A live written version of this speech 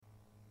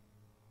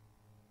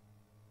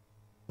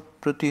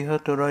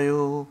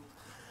pratihatayo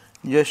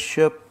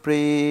yasya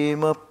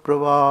prema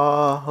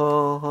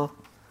pravaha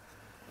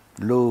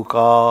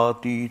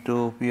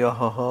lokatito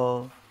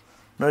piyaha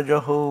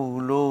najaho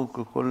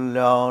loka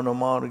kalyana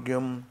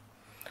margyam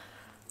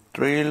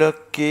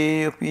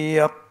Trailakye api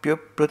apya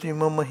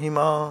pratima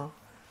mahima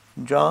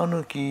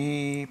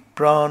Janaki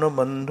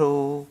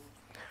pranabandho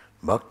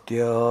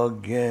Bhaktya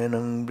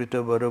jnanam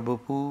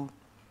vritavarabapu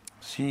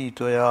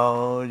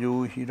Sitaya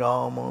yohi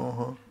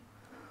ramaha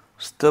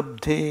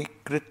Stabdhe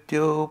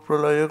krityo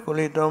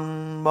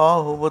pralayakalitam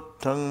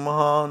Bahuvattang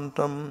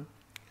mahantam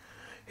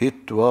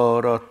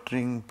Hitva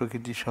ratring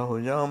prakriti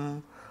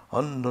sahajam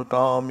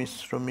Andhata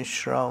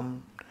mishram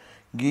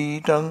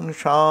Gitang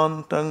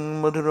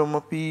shantang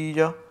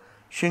madhuramapija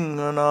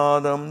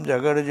Singhanadam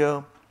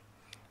jagarja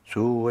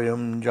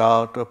Suvayam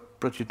jata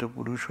prachita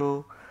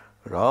purusho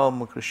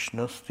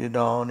Ramakrishna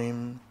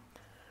stidanim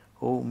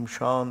Om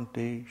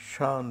Shanti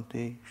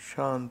Shanti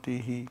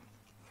Shanti.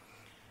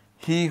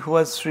 He who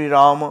was Sri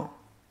Rama,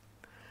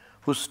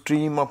 whose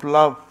stream of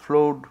love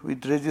flowed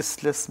with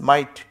resistless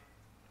might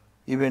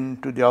even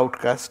to the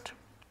outcast,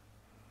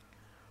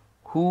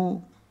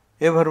 who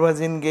ever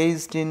was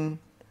engaged in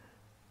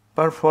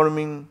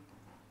performing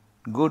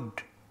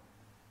good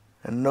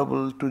and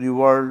noble to the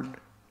world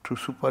through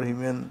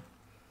superhuman,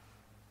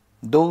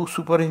 though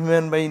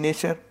superhuman by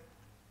nature,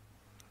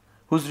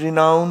 whose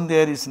renown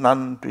there is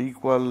none to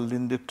equal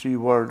in the three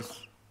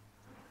worlds.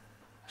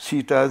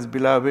 Sita's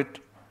beloved,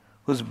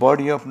 whose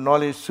body of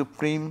knowledge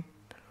supreme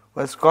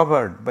was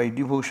covered by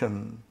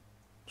devotion,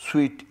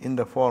 sweet in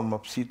the form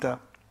of Sita.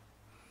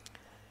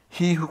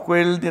 He who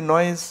quelled the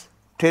noise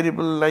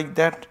terrible like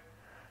that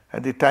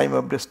at the time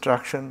of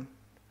destruction,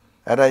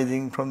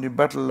 arising from the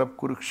battle of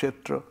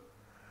Kurukshetra,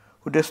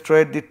 who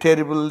destroyed the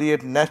terrible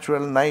yet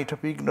natural night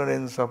of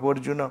ignorance of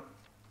Arjuna,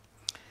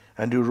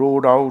 and who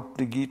rode out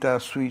the Gita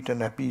sweet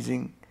and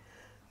appeasing,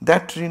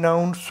 that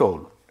renowned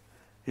soul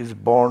is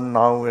born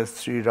now as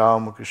Sri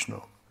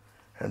Ramakrishna,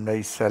 and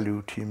I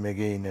salute him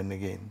again and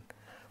again.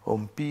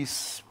 Om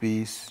peace,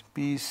 peace,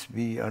 peace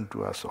be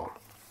unto us all.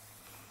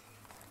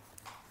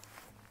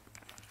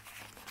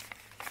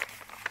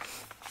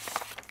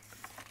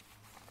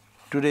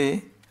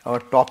 Today our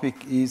topic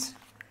is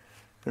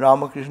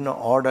Ramakrishna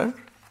order,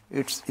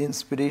 its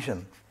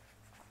inspiration.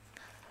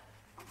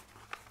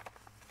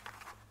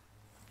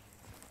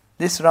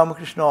 This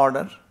Ramakrishna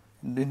order,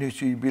 in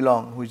which we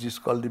belong, which is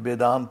called the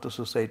Vedanta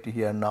Society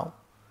here now,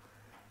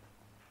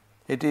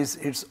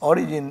 its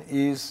origin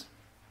is,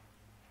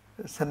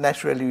 so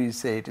naturally we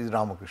say it is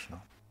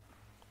Ramakrishna.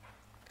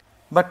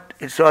 But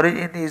its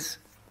origin is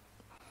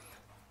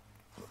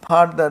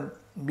further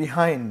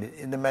behind.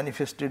 In the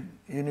manifested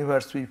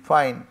universe we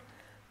find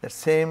that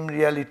same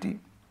reality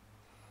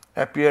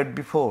appeared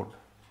before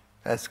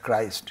as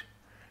Christ,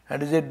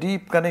 and is a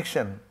deep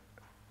connection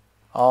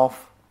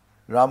of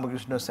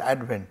Ramakrishna's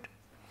advent.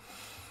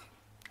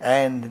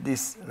 And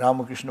this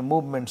Ramakrishna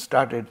movement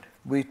started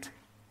with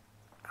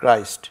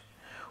Christ.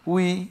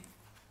 We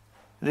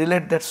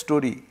relate that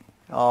story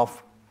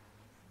of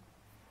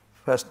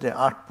first the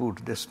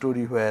Atput, the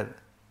story where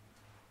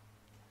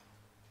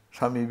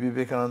Swami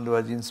Vivekananda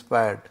was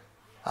inspired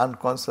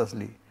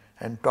unconsciously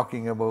and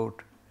talking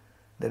about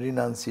the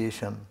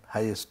renunciation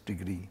highest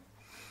degree.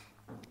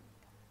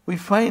 We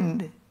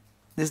find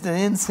this is an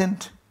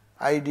ancient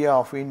idea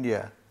of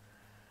India.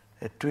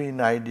 A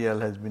twin ideal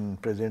has been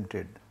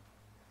presented.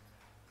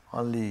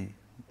 Only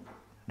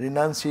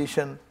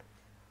renunciation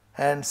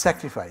and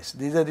sacrifice.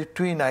 These are the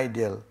twin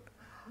ideal,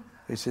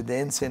 which is the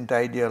ancient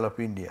ideal of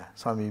India,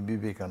 Swami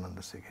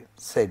Vivekananda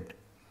said.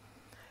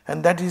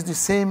 And that is the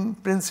same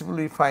principle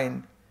we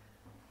find.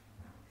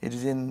 It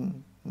is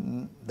in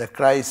the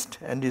Christ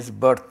and his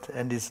birth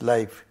and his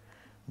life,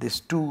 these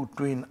two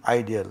twin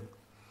ideal.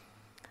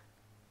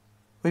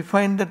 We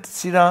find that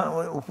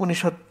Sira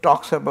Upanishad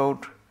talks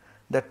about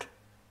that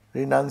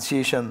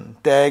renunciation,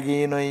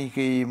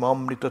 tyagenaike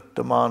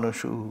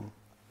mamritattamanashu.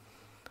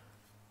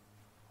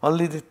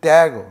 Only the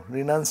tyago,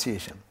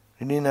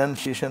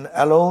 renunciation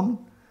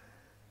alone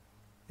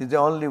is the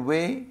only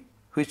way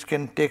which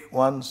can take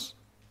one's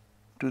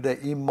to the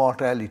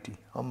immortality,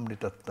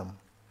 amritattam,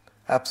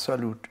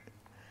 absolute,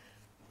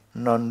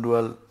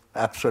 non-dual,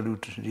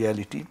 absolute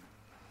reality.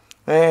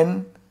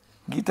 And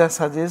Gita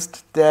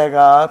suggests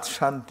tyagat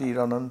shanti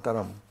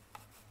ranantaram.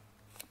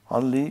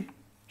 Only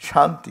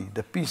shanti,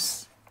 the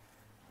peace,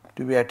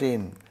 to be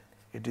attained.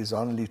 It is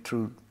only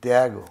through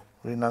tyago,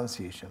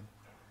 renunciation.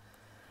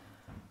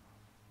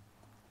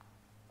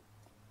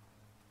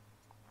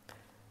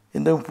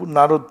 In the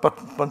Narad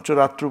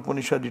Pancharatra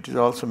Upanishad it is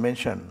also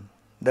mentioned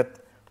that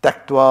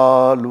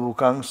taktva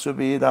lokangsya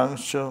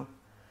vedangsya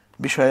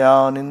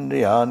vishayan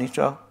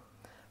indriyani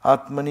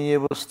atmani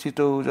eva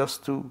sthito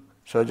jastu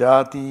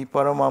sajati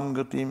paramam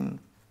gatim.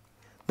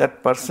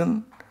 That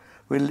person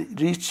will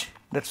reach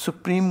that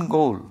supreme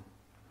goal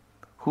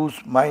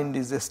whose mind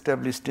is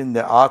established in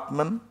the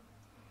Atman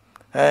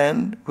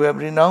and who have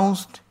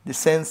renounced the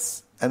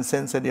sense and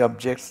sensory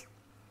objects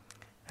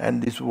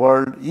and this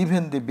world,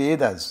 even the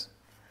Vedas,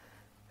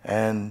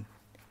 and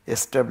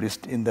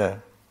established in the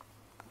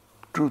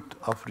truth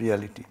of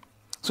reality.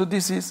 So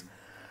this is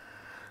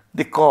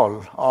the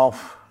call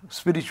of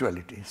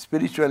spirituality.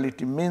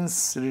 Spirituality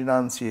means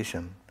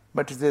renunciation,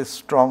 but it's a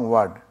strong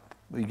word.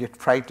 We get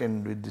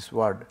frightened with this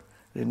word,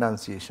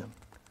 renunciation.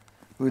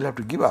 We will have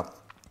to give up.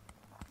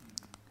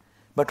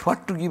 But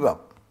what to give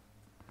up?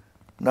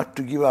 Not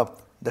to give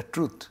up the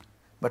truth,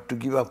 but to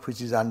give up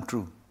which is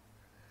untrue.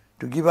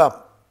 To give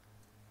up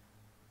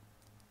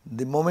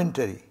the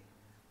momentary,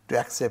 to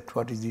accept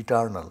what is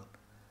eternal.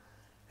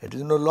 It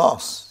is no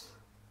loss.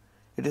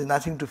 It is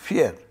nothing to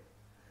fear.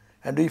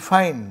 And we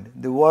find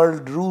the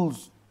world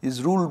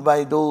is ruled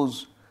by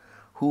those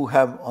who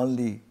have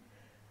only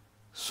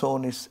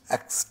shown its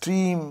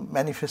extreme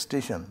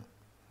manifestation.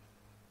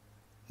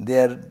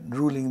 They are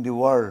ruling the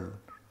world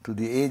to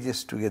the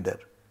ages together.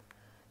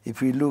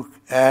 If we look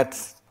at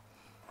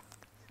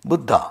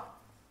Buddha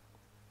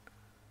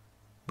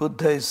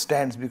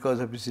stands because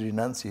of his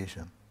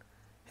renunciation.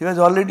 He was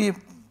already a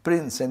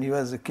prince and he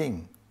was a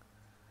king.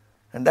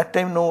 And that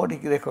time nobody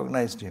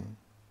recognized him.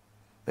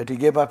 But he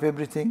gave up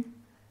everything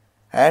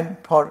and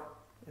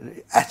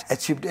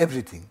achieved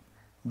everything.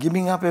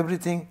 Giving up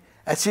everything,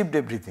 achieved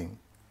everything.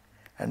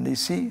 And you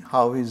see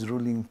how he is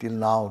ruling till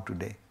now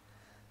today.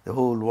 The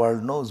whole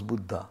world knows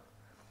Buddha.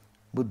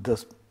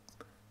 Buddha's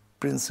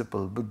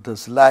principle,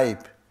 Buddha's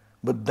life.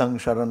 Buddhang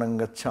sharanam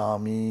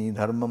gacchami,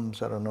 dharmam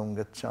sharanam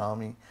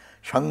gacchami,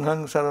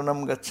 sanghang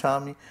sharanam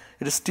gacchami.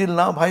 It is still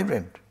now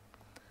vibrant.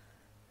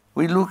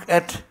 We look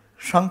at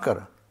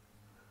Shankara.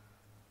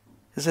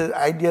 It's an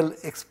ideal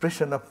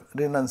expression of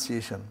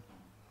renunciation.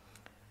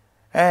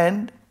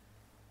 And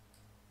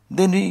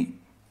then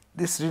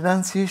this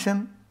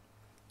renunciation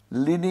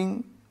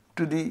leading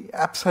to the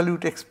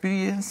absolute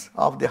experience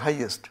of the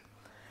highest.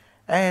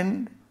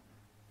 And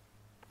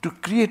to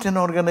create an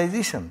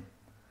organization.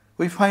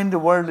 We find the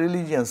world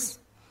religions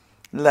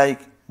like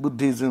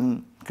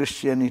Buddhism,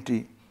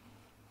 Christianity.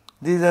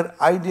 These are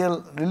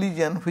ideal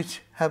religions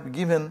which have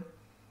given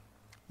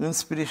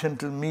inspiration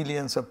to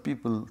millions of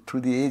people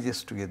through the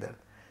ages together.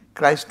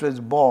 Christ was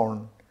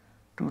born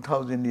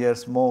 2000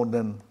 years more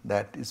than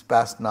that is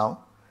past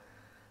now.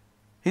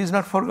 He is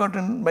not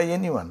forgotten by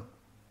anyone.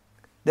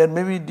 There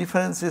may be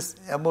differences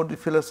about the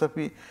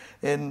philosophy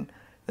in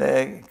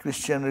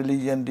Christian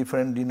religion,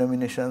 different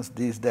denominations,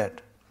 this,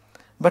 that.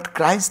 But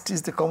Christ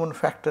is the common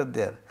factor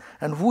there.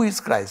 And who is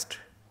Christ?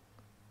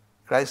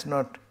 Christ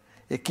not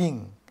a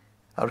king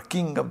or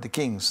king of the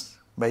kings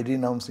by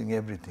renouncing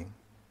everything.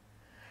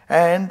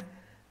 And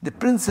the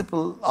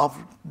principle of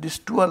this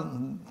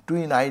twin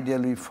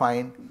ideal we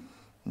find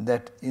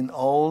that in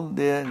all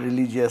their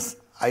religious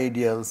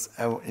ideals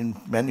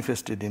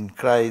manifested in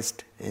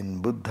Christ,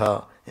 in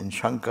Buddha, in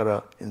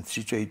Shankara, in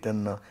Sri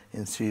Chaitanya,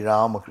 in Sri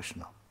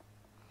Ramakrishna.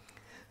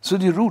 So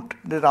the root,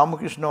 the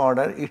Ramakrishna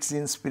order, its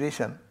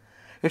inspiration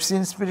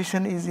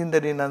is in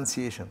the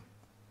renunciation.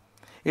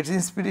 Its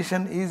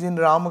inspiration is in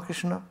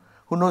Ramakrishna,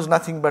 who knows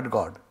nothing but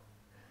God,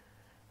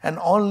 and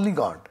only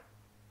God,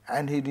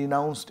 and he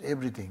renounced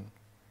everything.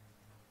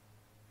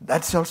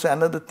 That's also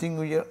another thing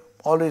we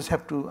always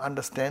have to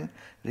understand.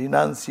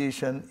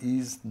 Renunciation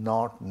is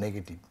not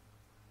negative.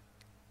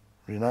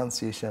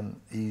 Renunciation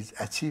is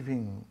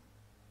achieving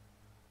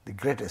the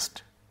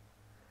greatest.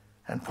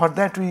 And for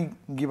that we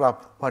give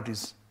up what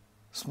is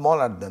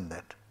smaller than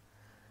that.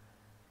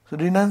 So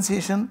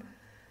renunciation,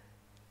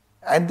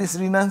 and this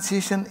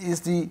renunciation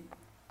is the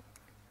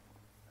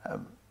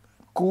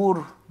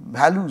core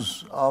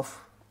values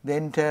of the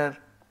entire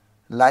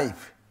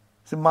life.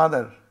 The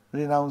mother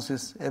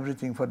renounces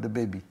everything for the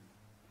baby.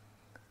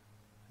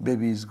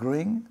 Baby is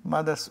growing,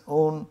 mother's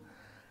own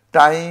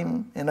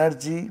time,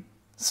 energy,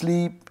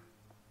 sleep,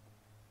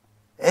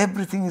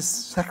 everything is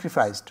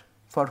sacrificed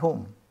for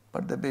whom?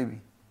 For the baby.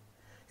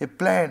 A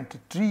plant, a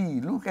tree,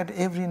 look at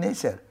every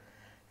nature.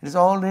 It is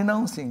all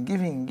renouncing,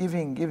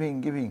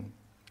 giving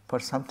for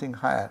something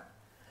higher.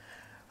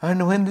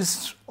 And when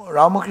this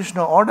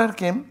Ramakrishna order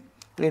came,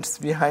 it's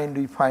behind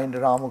we find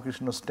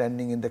Ramakrishna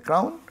standing in the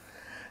crown.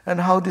 And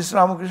how this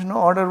Ramakrishna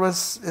order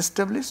was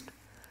established?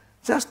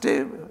 Just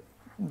a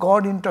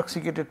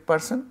God-intoxicated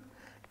person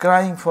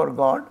crying for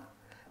God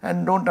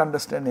and don't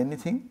understand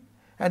anything.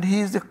 And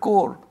he is the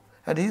core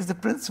and he is the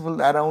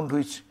principle around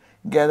which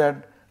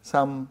gathered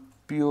some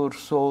pure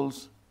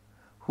souls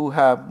who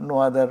have no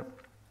other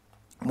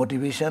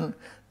motivation.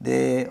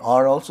 They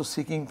are also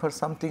seeking for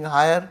something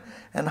higher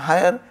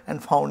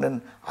and found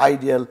an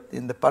ideal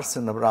in the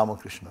person of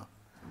Ramakrishna.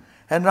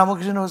 And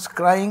Ramakrishna was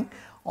crying,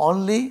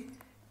 only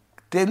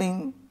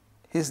telling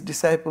his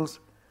disciples,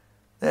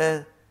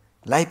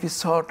 life is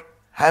short,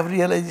 have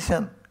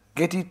realization,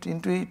 get it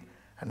into it,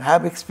 and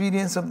have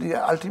experience of the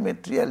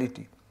ultimate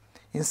reality,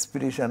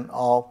 inspiration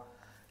of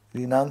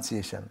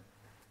renunciation.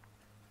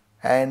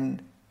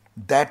 And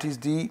that is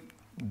the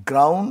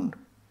ground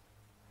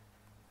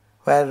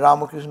where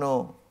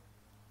Ramakrishna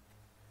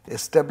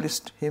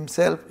established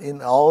himself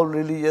in all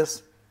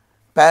religious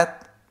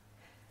path,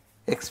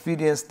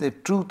 experienced the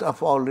truth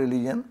of all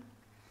religion,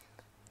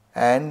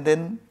 and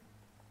then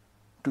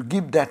to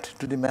give that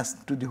to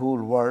the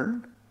whole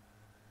world.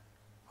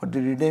 for the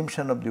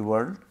redemption of the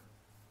world.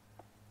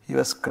 He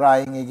was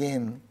crying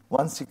again.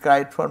 Once he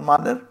cried for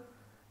mother,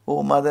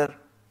 "Oh mother,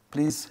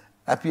 please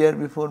appear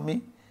before me.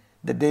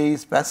 The day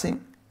is passing.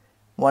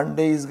 One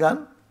day is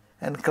gone."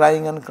 And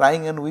crying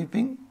and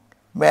weeping,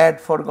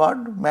 mad for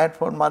God, mad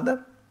for mother.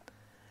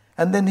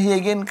 And then he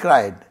again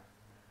cried,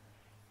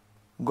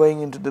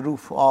 going into the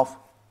roof of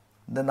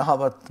the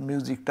Nahavat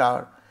music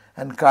tower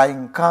and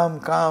crying, "Come,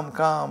 come,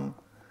 come.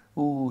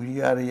 Oh,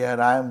 here,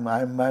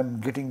 I'm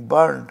getting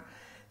burned."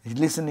 He's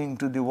listening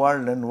to the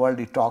world, and world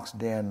he talks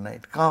day and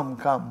night. "Come,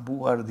 come,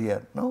 who are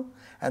there?" No?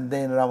 And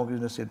then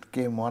Ramakrishna said,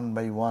 came one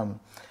by one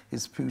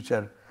his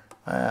future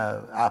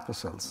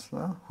apostles,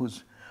 no?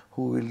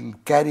 Who will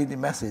carry the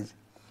message.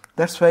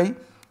 That's why,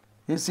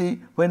 you see,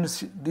 when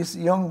these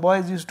young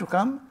boys used to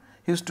come,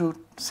 he used to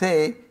say,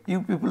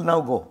 "You people now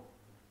go."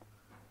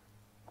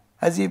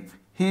 As if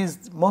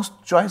his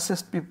most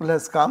choicest people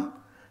has come,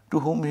 to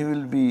whom he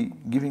will be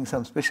giving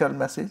some special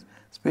message,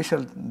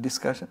 special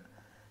discussion,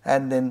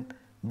 and then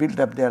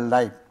build up their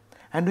life.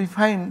 And we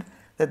find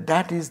that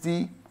that is the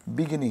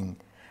beginning.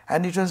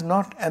 And it was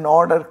not an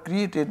order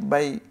created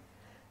by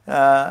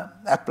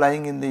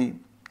applying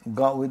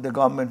with the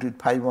government with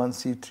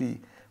 501c3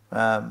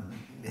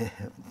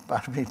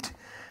 permit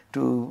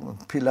to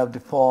fill up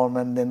the form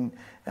and then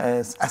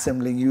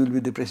assembling, "You will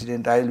be the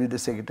president, I will be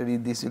the secretary,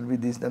 this will be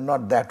this,"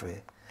 not that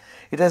way.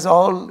 It has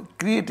all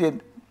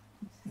created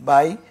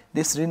by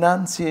this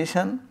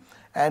renunciation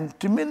and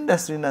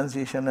tremendous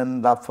renunciation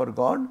and love for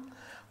God,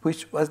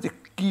 which was the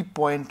key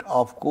point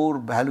of core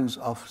values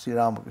of Sri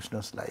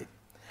Ramakrishna's life.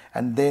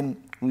 And then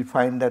we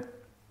find that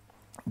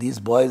these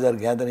boys are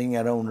gathering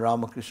around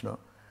Ramakrishna,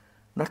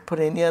 not for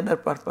any other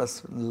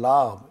purpose,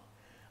 love,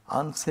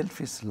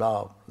 unselfish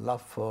love,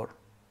 love for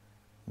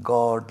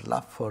God,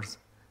 love for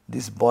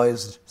these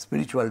boys'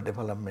 spiritual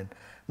development,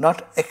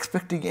 not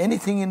expecting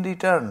anything in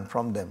return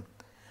from them,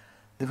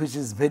 which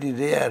is very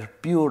rare,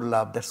 pure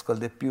love. That's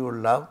called the pure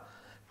love.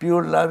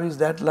 Pure love is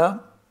that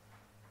love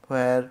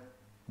where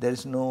there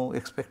is no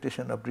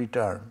expectation of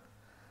return,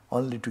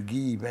 only to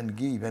give and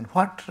give. And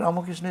what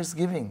Ramakrishna is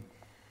giving?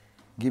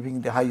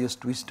 Giving the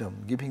highest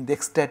wisdom, giving the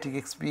ecstatic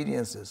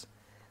experiences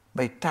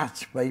by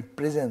touch, by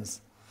presence,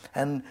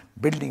 and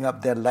building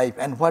up their life.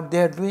 And what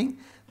they are doing?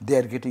 They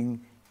are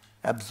getting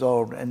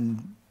absorbed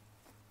and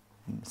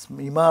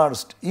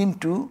immersed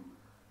into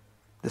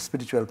the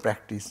spiritual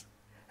practice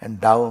and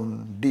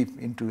down deep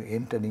into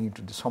entering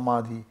into the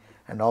samadhi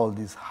and all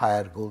these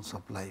higher goals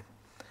of life.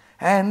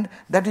 And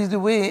that is the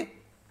way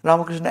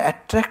Ramakrishna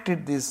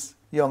attracted these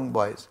young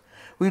boys.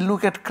 We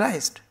look at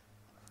Christ.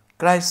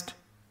 Christ,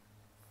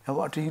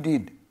 what he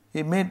did?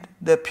 He made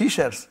the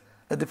fishers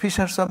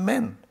of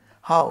men.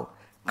 How?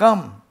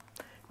 Come.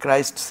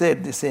 Christ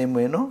said the same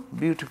way, no?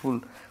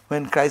 Beautiful.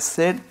 When Christ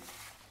said,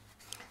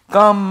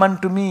 "Come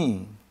unto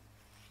me,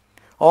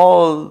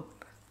 all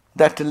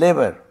that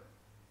labor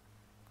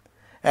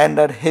and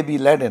are heavy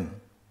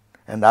laden,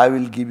 and I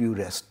will give you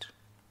rest."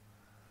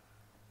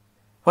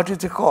 What is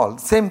the call?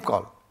 Same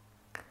call.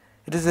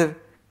 It is a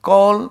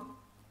call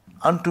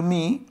unto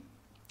me,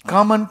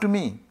 come unto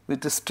me.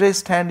 With a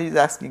stretched hand he is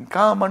asking,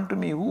 "Come unto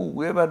me,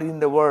 whoever in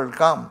the world,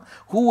 come."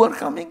 Who are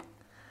coming?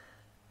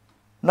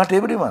 Not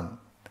everyone.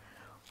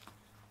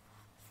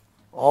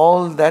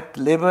 All that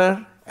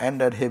labor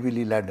and are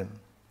heavily laden.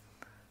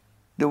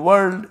 The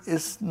world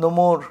is no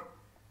more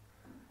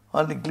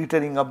only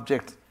glittering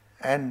objects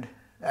and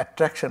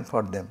attraction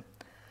for them.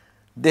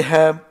 They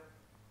have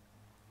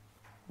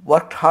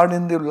worked hard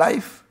in their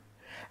life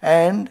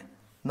and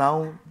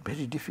now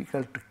very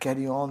difficult to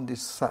carry on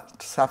these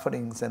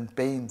sufferings and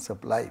pains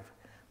of life,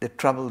 the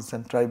troubles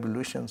and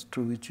tribulations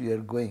through which we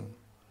are going.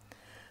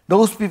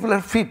 Those people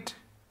are fit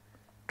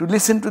to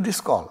listen to this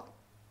call,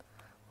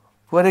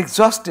 who are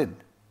exhausted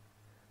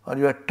or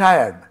you are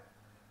tired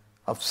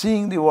of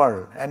seeing the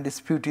world and its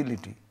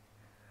futility,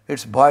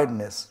 its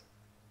voidness,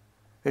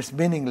 its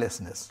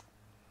meaninglessness.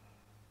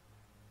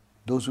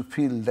 Those who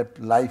feel that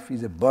life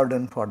is a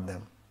burden for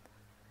them.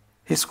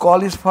 His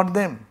call is for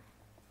them.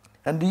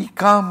 And he,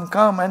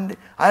 come, and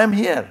I am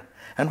here.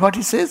 And what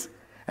he says?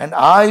 And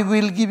I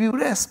will give you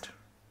rest.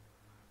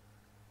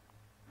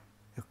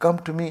 You come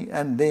to me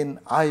and then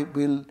I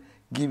will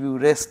give you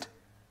rest,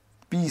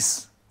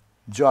 peace,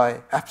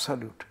 joy,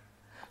 absolute.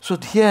 So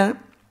here,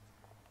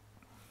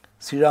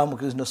 Sri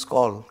Ramakrishna's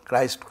call,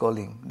 Christ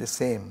calling, the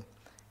same.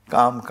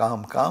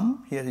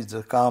 Come. Here is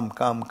the come.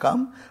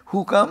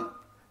 Who come?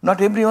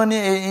 Not everyone,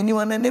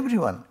 anyone and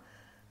everyone.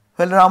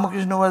 When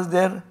Ramakrishna was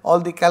there, all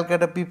the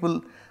Calcutta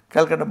people,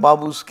 Calcutta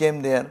Babus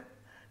came there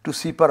to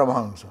see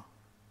Paramahansa.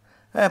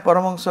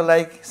 Paramahansa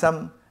like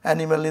some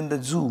animal in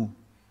the zoo.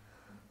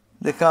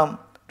 They come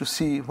to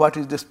see what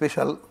is the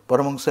special.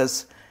 Paramahansa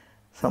has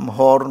some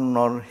horn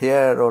or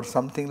hair or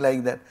something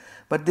like that.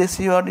 But they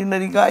see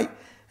ordinary guy,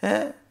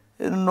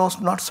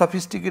 not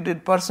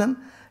sophisticated person,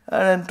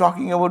 and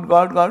talking about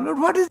God.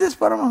 What is this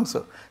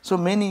Paramahansa? So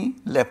many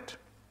left.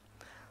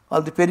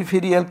 All the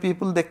peripheral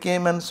people, they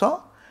came and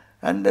saw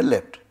and they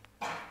left.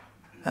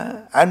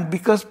 And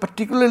because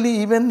particularly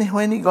even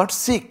when he got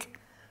sick,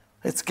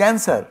 it's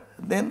cancer,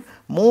 then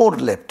more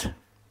left.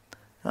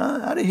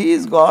 He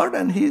is God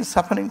and he is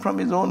suffering from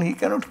his own. He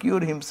cannot cure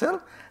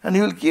himself and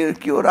he will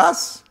cure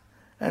us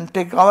and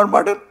take our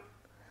burden.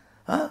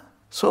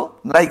 So,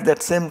 like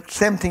that same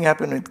thing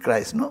happened with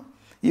Christ, no?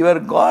 You are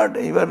God,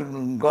 you are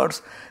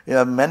God's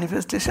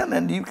manifestation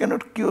and you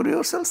cannot cure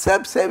yourself.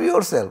 Save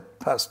yourself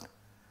first.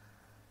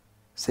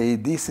 Say,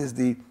 this is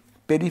the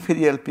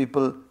peripheral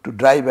people to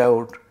drive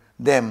out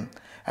them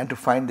and to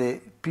find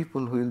the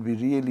people who will be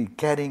really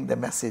carrying the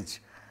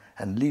message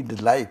and lead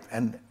the life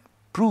and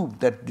prove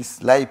that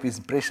this life is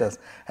precious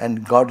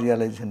and God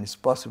realization is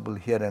possible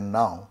here and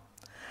now.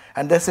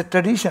 And that's a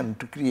tradition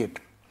to create.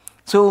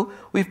 So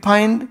we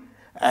find,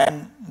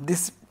 and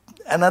this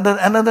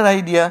another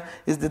idea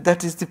is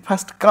that is the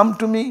first come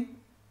to me.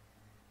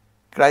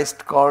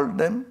 Christ called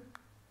them.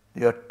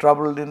 You are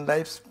troubled in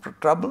life's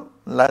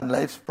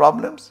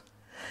problems.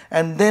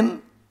 And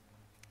then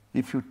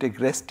if you take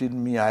rest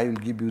in me, I will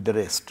give you the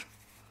rest.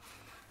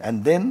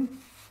 And then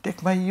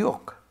take my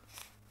yoke.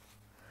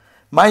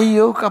 My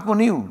yoke upon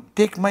you.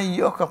 Take my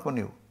yoke upon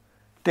you.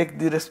 Take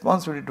the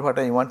responsibility to what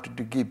I wanted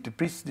to give, to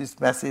preach this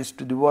message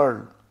to the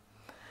world.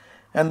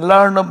 And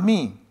learn of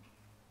me.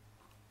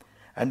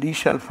 And ye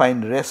shall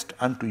find rest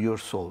unto your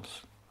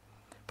souls.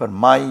 For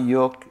my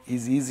yoke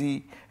is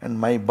easy and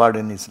my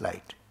burden is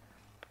light.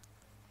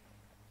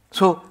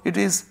 So it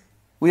is,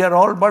 we are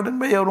all burdened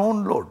by our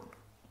own load.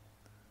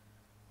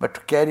 But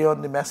to carry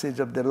on the message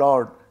of the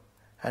Lord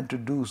and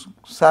to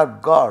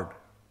serve God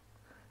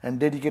and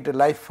dedicate a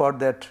life for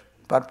that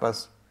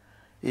purpose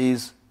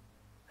is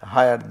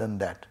higher than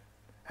that.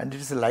 And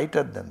it is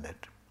lighter than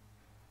that.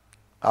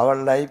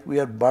 Our life, we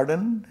are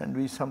burdened and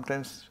we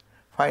sometimes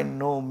find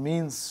no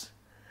means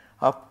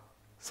of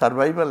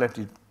survival at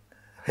it,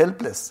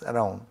 helpless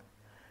around.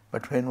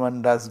 But when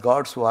one does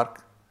God's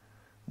work,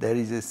 there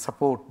is a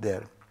support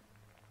there.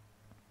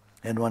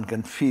 And one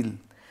can feel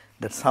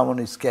that someone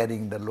is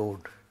carrying the load.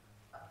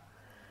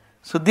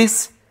 So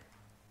this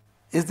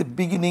is the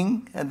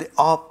beginning and the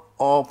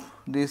of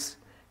this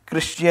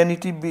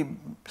Christianity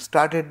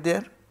started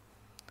there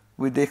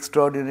with the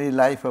extraordinary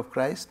life of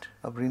Christ,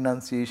 of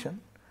renunciation,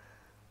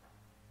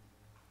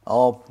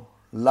 of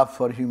love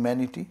for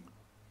humanity.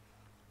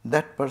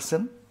 That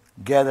person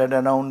gathered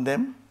around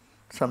them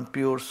some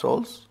pure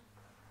souls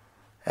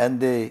and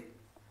they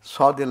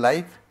saw the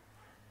life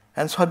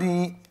and saw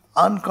the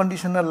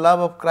unconditional love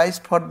of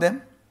Christ for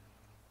them.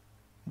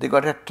 They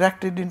got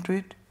attracted into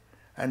it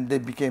and they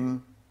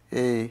became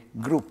a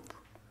group,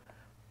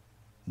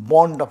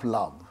 bond of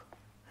love.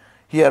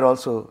 Here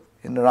also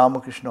in the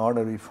Ramakrishna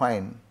order we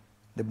find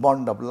the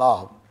bond of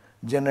love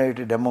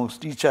generated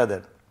amongst each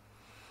other,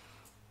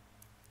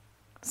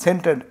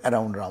 centered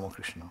around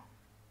Ramakrishna.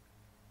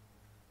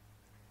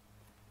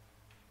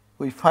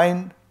 We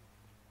find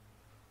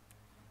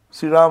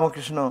Sri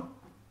Ramakrishna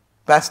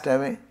passed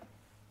away,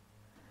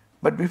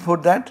 but before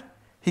that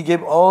he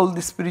gave all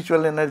the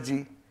spiritual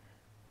energy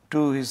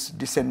to his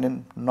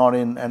descendant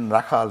Norin and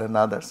Rakhal and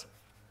others,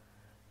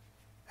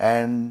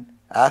 and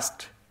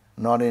asked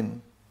Norin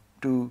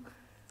to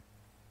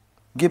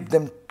keep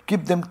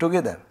them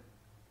together.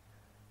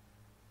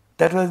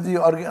 That was the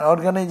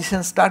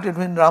organization started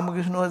when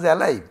Ramakrishna was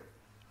alive,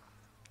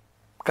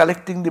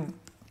 collecting the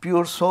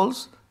pure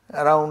souls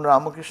around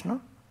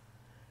Ramakrishna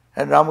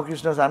and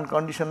Ramakrishna's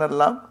unconditional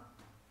love,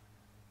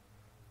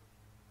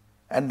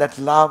 and that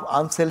love,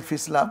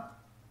 unselfish love,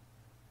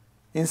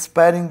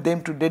 inspiring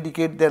them to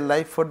dedicate their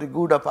life for the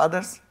good of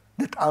others,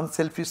 that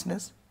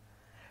unselfishness,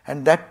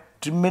 and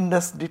that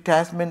tremendous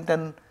detachment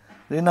and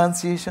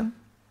renunciation,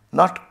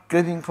 not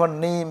craving for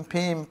name,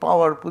 fame,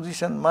 power,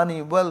 position,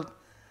 money, wealth.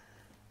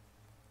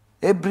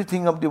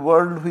 Everything of the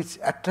world which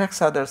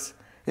attracts others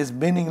is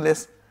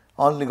meaningless,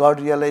 only God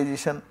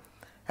realization.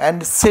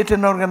 And set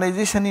an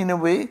organization in a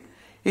way,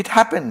 it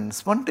happened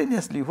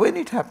spontaneously. When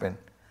it happened?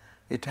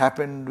 It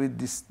happened with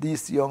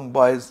these young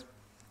boys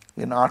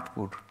in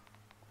Artpur.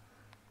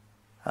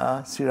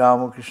 Sri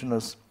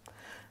Ramakrishna's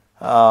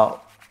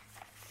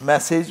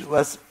message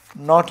was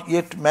not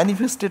yet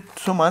manifested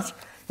so much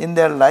in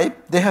their life.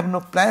 They have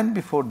no plan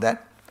before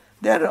that.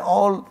 They are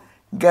all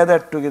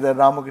gathered together.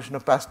 Ramakrishna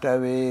passed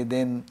away,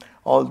 then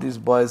all these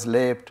boys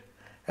left,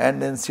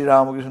 and then Sri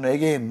Ramakrishna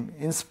again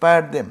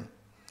inspired them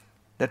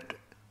that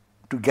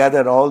to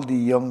gather all the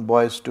young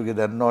boys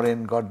together.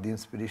 Noren got the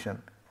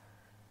inspiration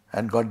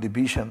and got the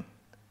vision,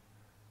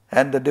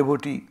 and the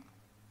devotee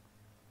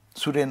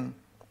Suren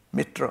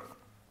Mitra,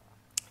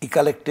 he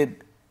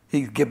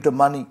gave the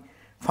money,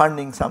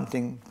 funding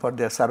something for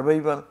their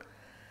survival.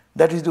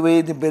 That is the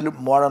way the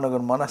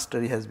Moranagar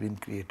monastery has been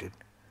created.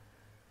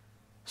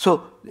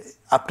 So,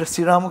 after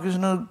Sri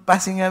Ramakrishna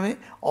passing away,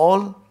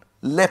 all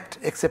left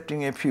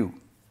excepting a few.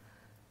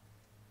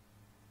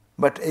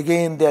 But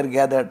again they are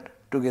gathered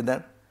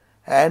together,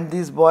 and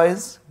these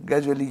boys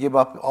gradually gave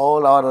up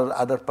all our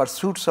other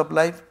pursuits of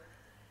life,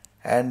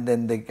 and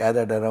then they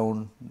gathered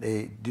around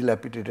a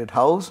dilapidated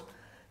house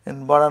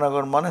in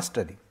Moranagar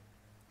monastery.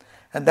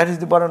 And that is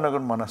the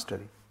Moranagar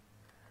monastery.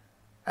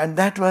 And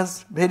that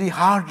was very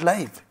hard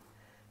life.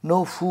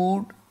 No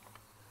food,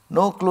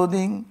 no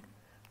clothing,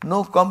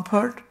 no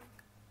comfort,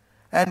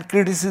 and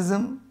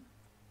criticism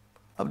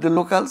of the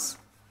locals.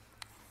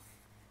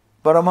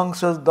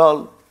 Paramahansa's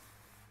dal,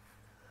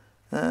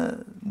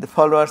 the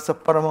followers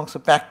of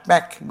Paramahansa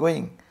pack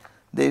going.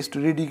 They used to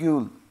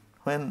ridicule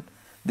when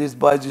these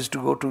boys used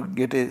to go to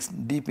get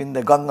deep in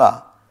the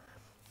Ganga.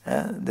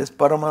 This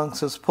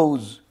Paramahansa's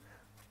foes,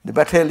 the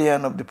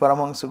battalion of the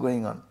Paramahansa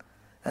going on,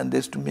 and they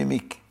used to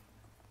mimic.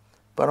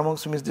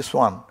 Paramahansa means the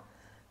swan.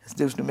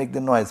 They used to make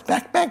the noise,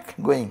 pack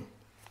going.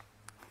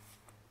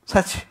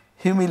 Such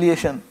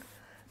humiliation.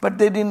 But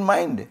they didn't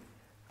mind.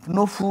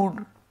 No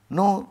food,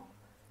 no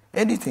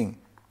anything.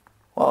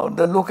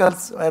 The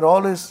locals were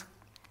always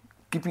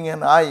keeping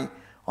an eye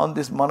on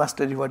this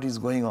monastery, what is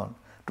going on.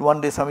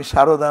 One day Swami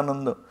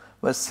Sarvadevananda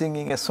was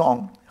singing a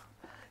song.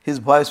 His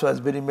voice was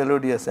very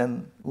melodious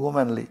and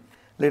womanly.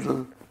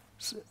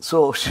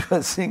 So she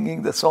was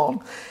singing the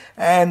song.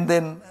 And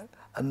then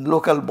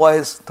local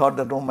boys thought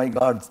that, oh my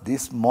God,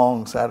 these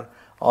monks are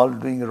all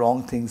doing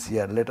wrong things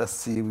here. Let us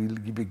see, we will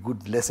give a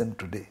good lesson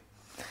today.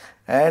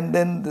 And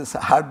then they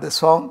heard the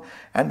song,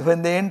 and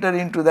when they entered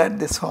into that,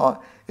 they saw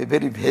a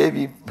very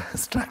heavy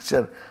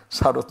structure,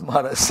 Sarvat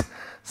Maharaj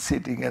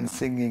sitting and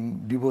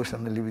singing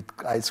devotionally with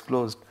eyes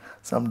closed,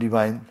 some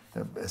divine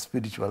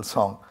spiritual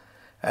song,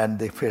 and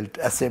they felt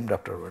ashamed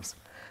afterwards.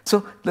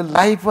 So the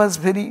life was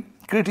very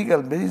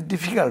critical, very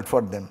difficult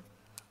for them.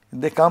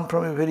 They come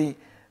from a very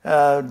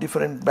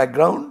different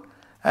background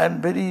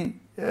and very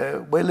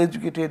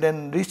well-educated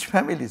and rich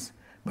families,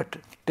 but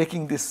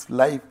taking this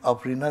life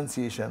of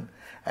renunciation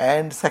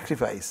and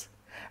sacrifice.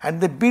 And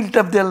they built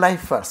up their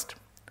life first.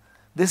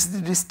 This is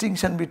the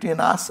distinction between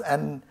us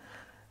and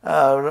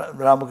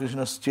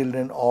Ramakrishna's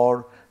children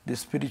or the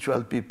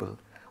spiritual people.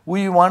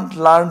 We want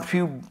to learn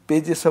few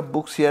pages of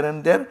books here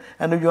and there,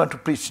 and we want to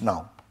preach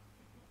now.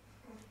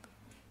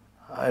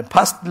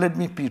 First let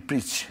me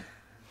preach,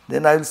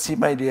 then I will see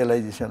my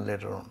realization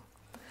later on.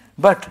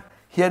 But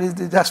here is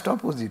the just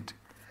opposite.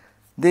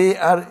 They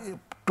are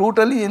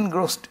totally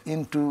engrossed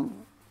into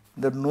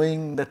the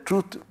knowing the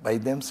truth by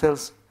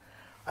themselves,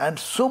 and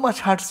so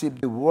much hardship,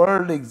 the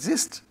world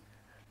exists,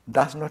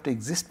 does not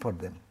exist for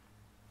them.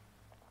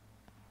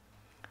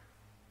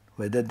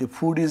 Whether the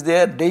food is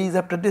there, days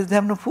after days they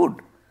have no food.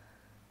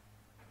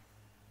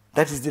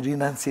 That is the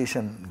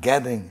renunciation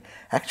gathering.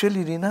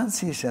 Actually,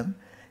 renunciation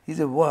is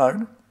a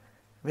word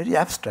very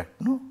abstract,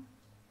 no?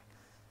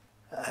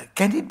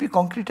 Can it be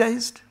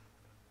concretized?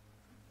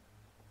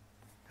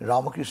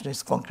 Ramakrishna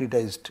is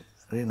concretized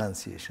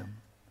renunciation.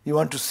 You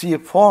want to see a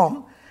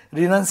form,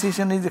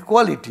 renunciation is a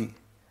quality.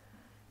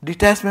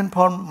 Detachment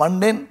from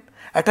mundane,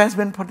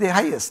 attachment for the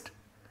highest.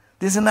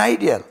 This is an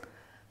ideal.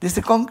 This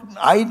is an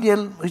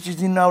ideal which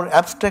is in our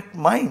abstract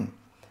mind.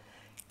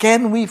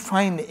 Can we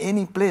find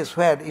any place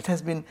where it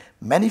has been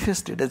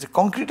manifested as a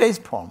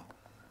concretized form?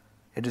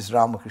 It is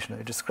Ramakrishna,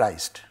 it is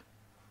Christ.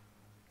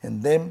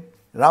 In them,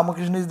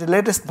 Ramakrishna is the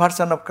latest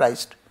version of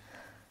Christ.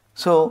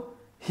 So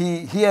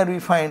here we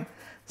find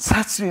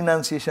such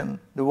renunciation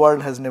the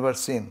world has never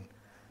seen.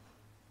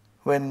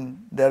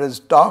 When there is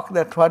talk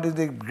that what is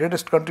the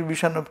greatest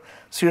contribution of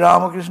Sri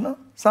Ramakrishna,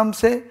 some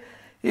say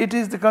it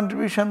is the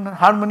contribution,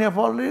 harmony of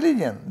all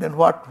religion. Then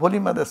what Holy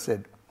Mother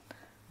said?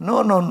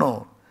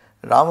 No.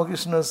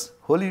 Ramakrishna's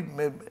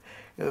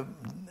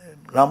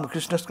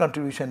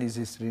contribution is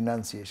his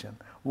renunciation.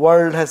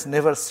 World has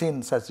never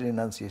seen such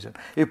renunciation.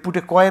 You put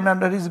a coin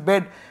under his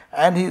bed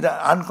and he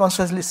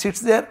unconsciously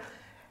sits there,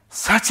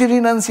 such a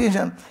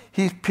renunciation,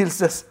 he feels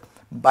this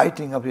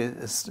biting of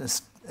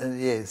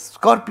a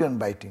scorpion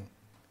biting.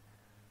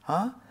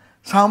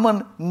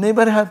 Someone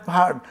never have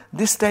heard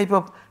this type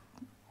of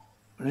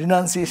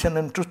renunciation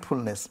and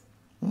truthfulness.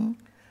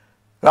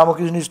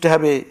 Ramakrishna used to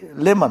have a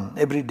lemon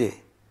every day.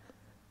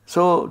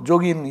 So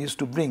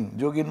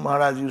Jogin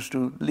Maharaj used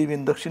to live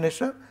in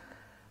Dakshineshwar.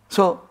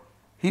 So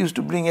he used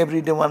to bring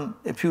every day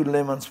a few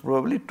lemons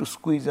probably to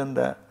squeeze on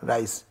the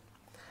rice.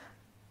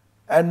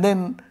 And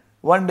then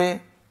one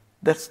day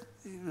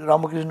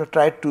Ramakrishna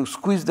tried to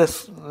squeeze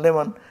this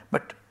lemon,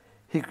 but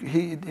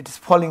it is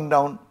falling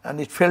down,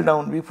 and it fell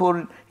down.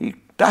 Before he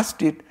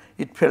touched it,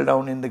 it fell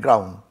down in the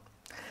ground.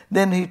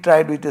 Then he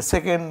tried with the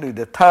second, with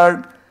the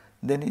third.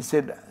 Then he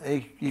said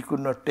he could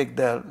not take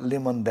the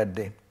lemon that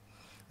day.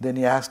 Then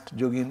he asked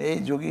Jogin, hey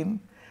Jogin,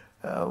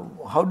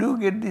 how do you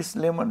get this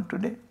lemon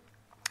today?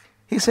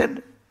 He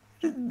said,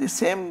 the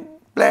same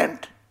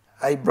plant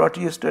I brought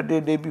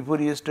yesterday, day before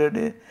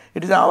yesterday.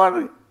 It is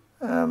our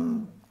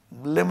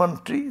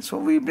lemon tree, so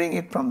we bring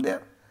it from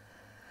there.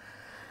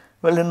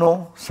 Well,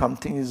 no,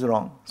 something is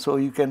wrong. So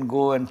you can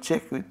go and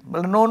check it.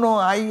 Well, no,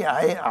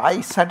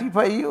 I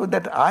certify you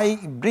that I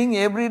bring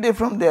every day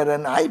from there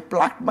and I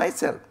plucked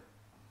myself.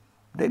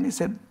 Then he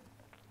said,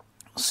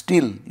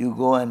 still you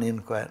go and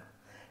inquire.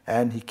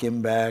 And he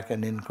came back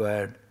and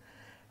inquired.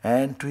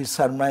 And to his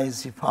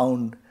surmise, he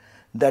found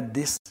that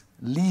this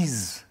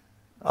lease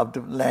of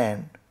the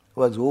land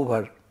was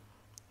over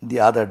the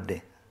other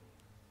day.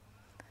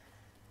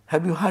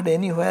 Have you heard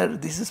anywhere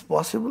this is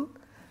possible?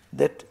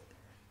 That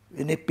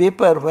in a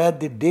paper where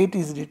the date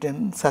is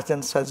written, such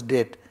and such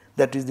date,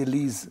 That is the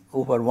lease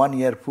over 1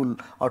 year full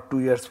or 2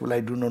 years full.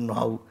 I do not know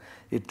how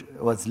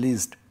it was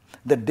leased.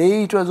 The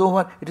day it was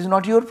over, it is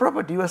not your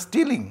property, you are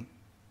stealing.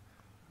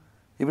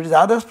 If it is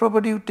others'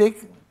 property, you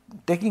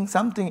taking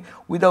something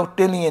without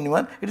telling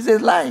anyone, it is a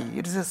lie,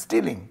 it is a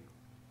stealing.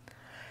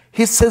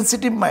 His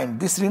sensitive mind,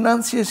 this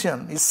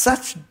renunciation is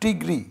such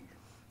degree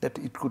that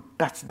it could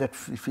touch that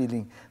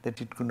feeling, that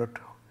it could not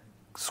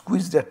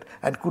squeeze that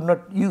and could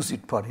not use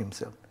it for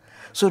himself.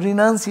 So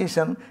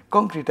renunciation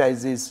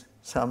concretizes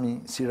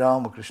Swami Sri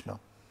Ramakrishna.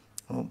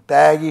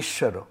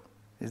 Tyagishwara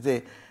is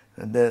the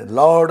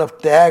Lord of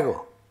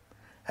Tyago.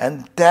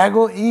 And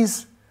Tyago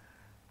is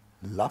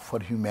love for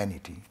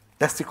humanity.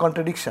 That's the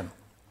contradiction.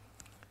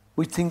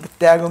 We think that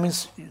Tyago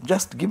means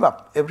just give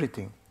up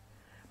everything.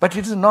 But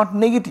it is not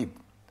negative.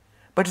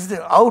 But it is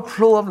the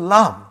outflow of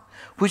love,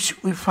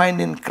 which we find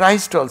in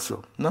Christ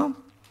also. No?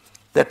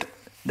 That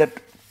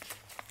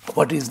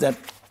what is that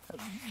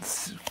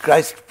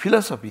Christ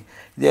philosophy?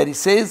 There he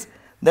says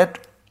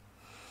that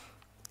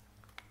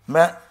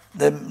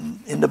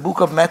in the book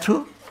of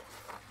Matthew,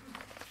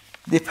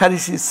 the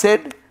Pharisees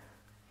said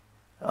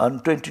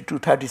on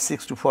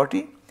 22:36 to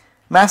 40,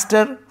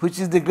 Master, which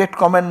is the great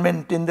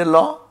commandment in the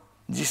law?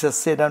 Jesus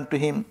said unto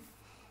him,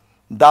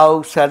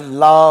 Thou shalt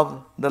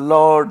love the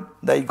Lord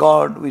thy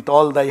God with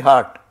all thy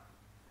heart,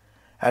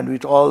 and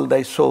with all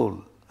thy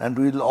soul, and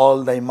with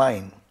all thy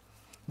mind.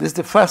 This is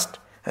the first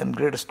and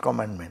greatest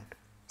commandment.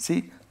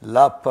 See,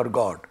 love for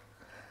God.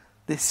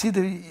 They see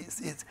the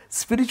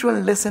spiritual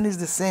lesson is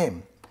the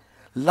same.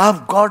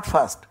 Love God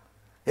first.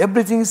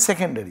 Everything is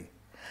secondary.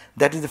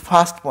 That is the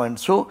first point.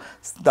 So,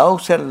 thou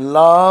shalt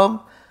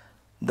love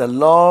the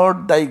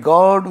Lord thy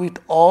God with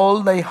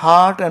all thy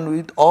heart and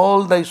with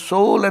all thy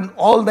soul and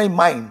all thy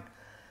mind.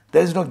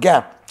 There is no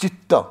gap.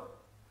 Chitta.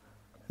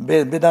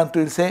 Vedanta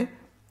will say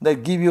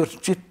that give your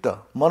chitta,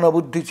 mana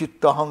buddhi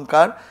chitta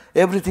ahankar.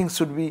 Everything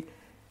should be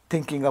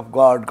thinking of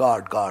God,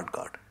 God, God,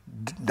 God.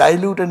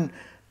 Dilute and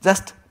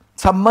just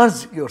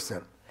submerge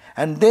yourself.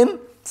 And then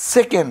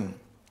second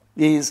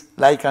is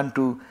like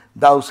unto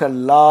thou shalt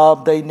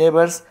love thy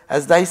neighbors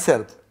as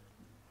thyself.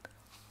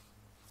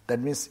 That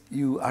means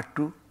you are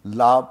to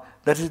love.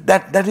 That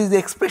is the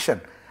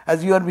expression.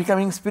 As you are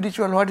becoming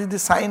spiritual, what is the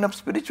sign of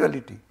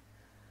spirituality?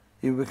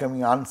 You are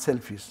becoming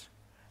unselfish.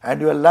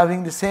 And you are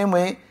loving the same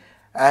way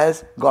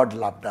as God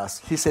loved us.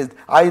 He says,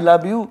 I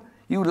love you,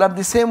 you love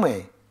the same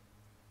way.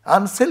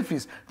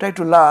 Unselfish. Try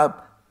to love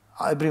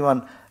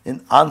everyone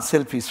in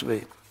unselfish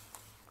way.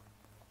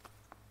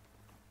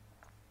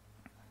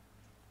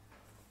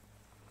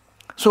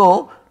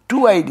 So,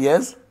 two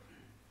ideas.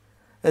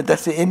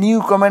 That's a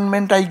new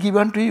commandment I give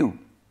unto you.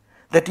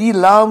 That ye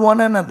love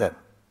one another.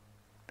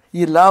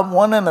 Ye love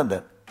one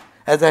another.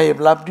 As I have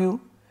loved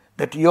you,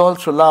 that ye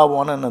also love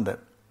one another.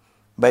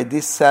 By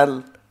this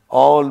shall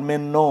all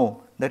men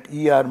know that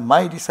ye are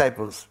my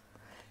disciples,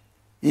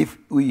 if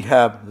we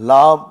have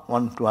love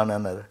one to one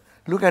another.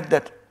 Look at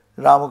that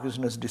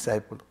Ramakrishna's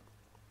disciple.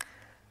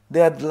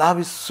 Their love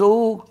is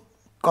so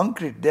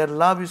concrete, their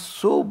love is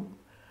so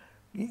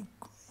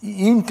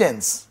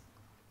intense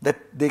that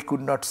they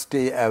could not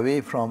stay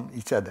away from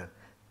each other.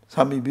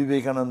 Swami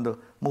Vivekananda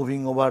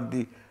moving over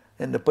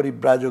in the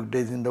Paribrajak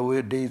days, in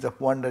the days of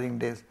wandering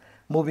days,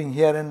 moving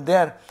here and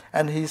there,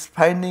 and he is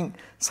finding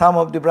some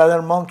of the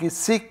brother monk is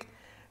sick,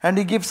 and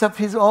he gives up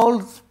his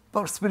all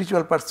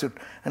spiritual pursuit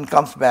and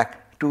comes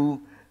back to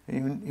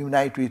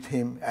unite with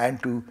him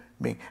and to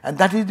make. And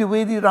that is the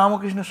way the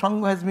Ramakrishna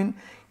Sangha has been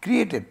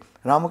created.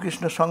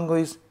 Ramakrishna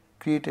Sangha is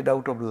created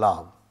out of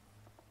love.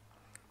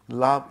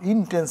 Love,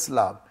 intense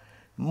love,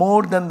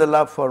 more than the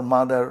love for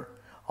mother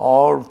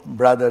or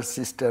brother,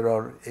 sister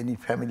or any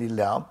family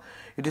love.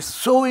 It is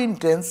so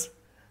intense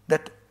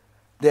that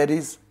there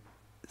is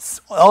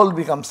all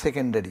become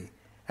secondary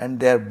and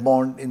they are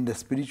bound in the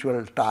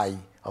spiritual tie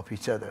of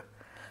each other.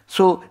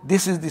 So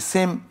this is the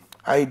same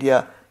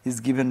idea is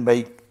given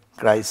by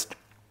Christ.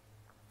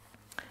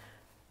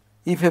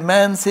 If a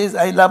man says,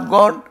 I love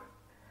God,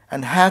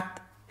 and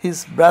hath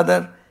his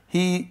brother,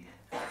 he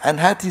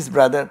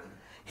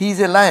is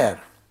a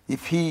liar.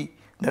 If he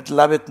that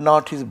loveth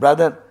not his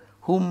brother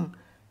whom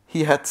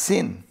he hath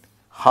seen,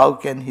 how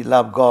can he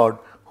love God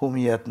whom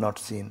he hath not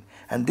seen?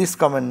 And this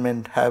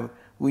commandment have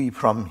we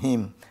from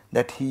him,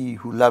 that he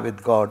who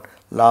loveth God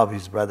love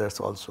his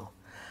brothers also.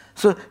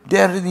 So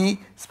there the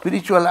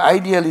spiritual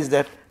ideal is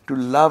that to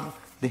love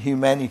the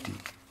humanity.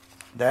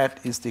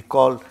 That is the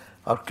call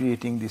of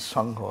creating this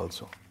Sangha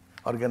also.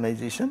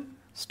 Organization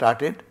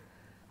started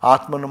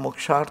Atmana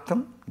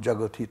Mokshartham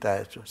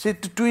Jagathitaya. See,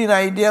 twin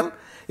ideal,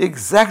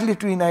 exactly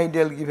twin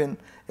ideal given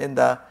in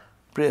the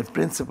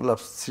principle of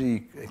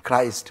Sri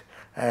Christ.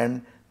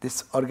 And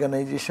this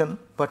organization,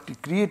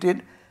 but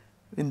created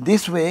in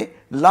this way,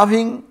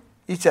 loving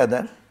each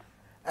other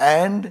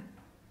and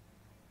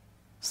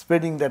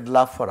spreading that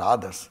love for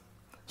others.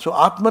 So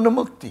Atmana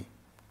Mukti,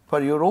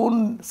 for your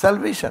own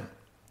salvation,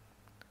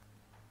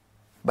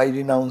 by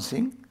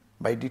renouncing,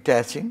 by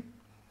detaching,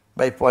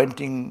 by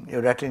pointing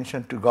your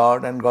attention to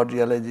God and God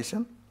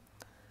realization.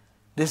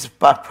 This is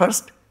part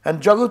first.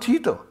 And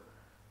Jagathito,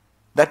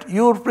 that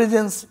your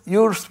presence,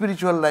 your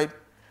spiritual life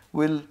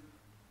will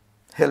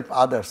help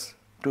others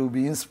to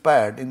be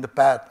inspired in the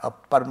path of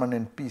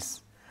permanent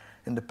peace,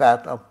 in the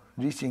path of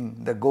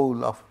reaching the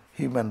goal of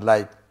human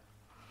life.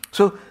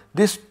 So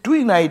this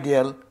twin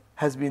ideal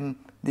has been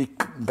the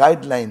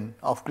guideline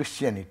of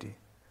Christianity,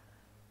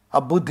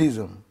 of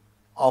Buddhism,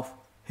 of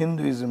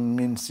Hinduism,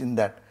 means in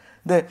that.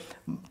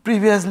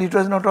 Previously it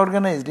was not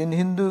organized. In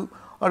Hindu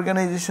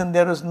organization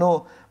there was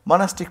no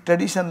monastic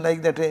tradition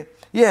like that.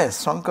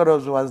 Yes,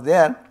 Shankara was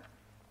there,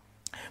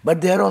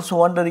 but they are also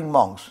wandering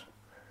monks.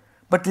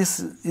 But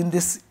in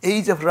this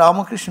age of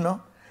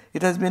Ramakrishna,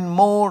 it has been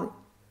more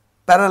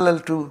parallel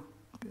to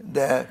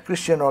the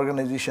Christian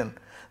organization,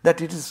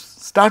 that it is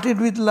started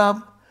with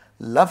love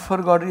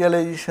for God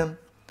realization,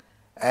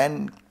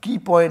 and key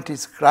point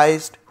is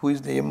Christ, who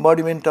is the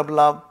embodiment of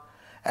love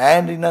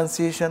and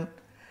renunciation.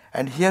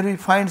 And here we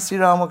find Sri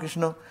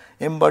Ramakrishna,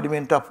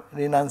 embodiment of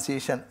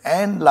renunciation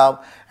and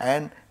love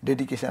and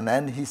dedication.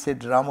 And he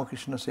said,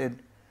 Ramakrishna said,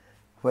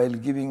 while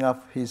giving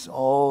up his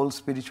all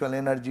spiritual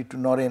energy to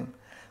Naren,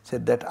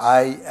 said that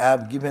I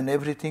have given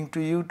everything to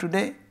you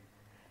today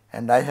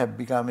and I have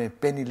become a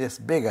penniless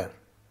beggar.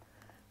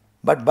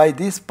 But by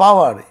this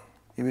power,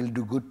 he will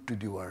do good to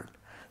the world.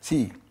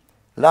 See,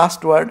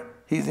 last word,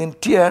 he is in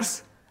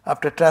tears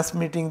after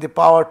transmitting the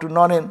power to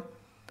Naren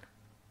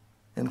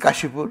in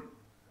Kashipur.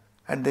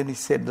 And then he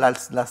said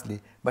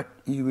lastly, but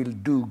you will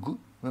do good,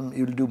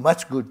 you will do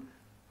much good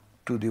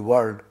to the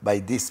world by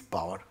this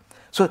power.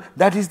 So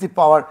that is the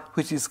power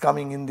which is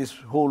coming in this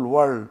whole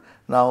world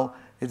now.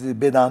 It is a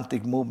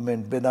Vedantic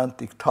movement,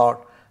 Vedantic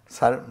thought,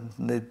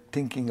 the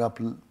thinking of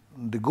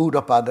the good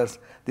of others,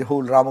 the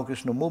whole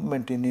Ramakrishna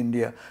movement in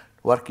India,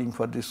 working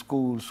for the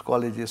schools,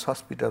 colleges,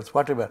 hospitals,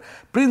 whatever.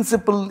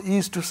 Principle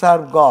is to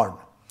serve God,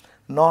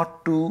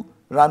 not to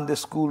run the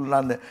school,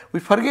 we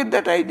forget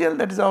that ideal,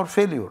 that is our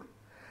failure.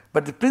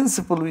 But the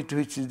principle with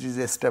which it is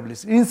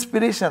established,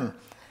 inspiration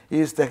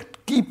is the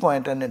key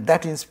point, and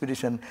that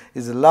inspiration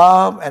is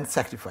love and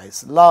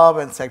sacrifice,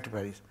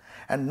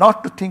 and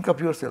not to think of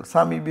yourself.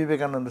 Swami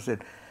Vivekananda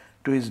said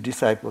to his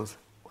disciples,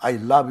 I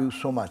love you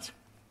so much,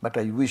 but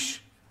I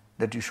wish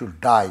that you should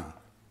die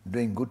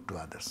doing good to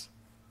others.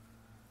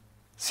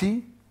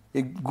 See,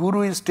 a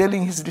guru is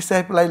telling his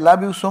disciple, I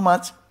love you so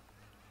much,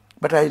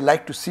 but I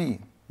like to see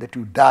that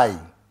you die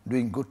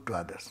doing good to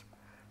others.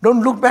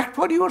 Don't look back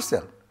for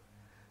yourself.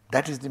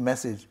 That is the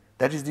message,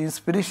 that is the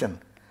inspiration.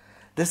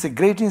 This is a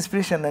great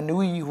inspiration, and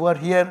we who are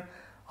here,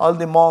 all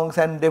the monks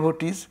and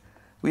devotees,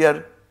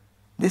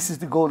 this is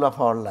the goal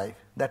of our life,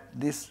 that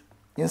this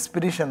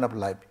inspiration of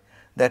life,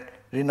 that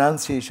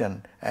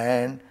renunciation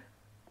and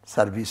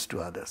service to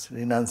others,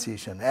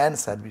 renunciation and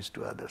service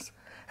to others.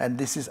 And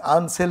this is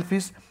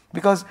unselfish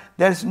because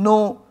there is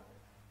no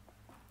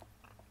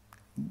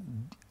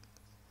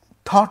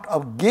thought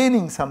of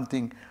gaining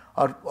something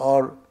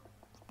or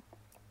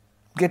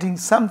getting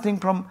something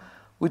from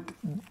with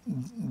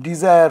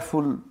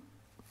desireful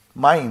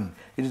mind.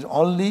 It is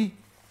only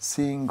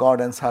seeing God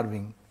and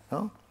serving.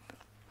 No?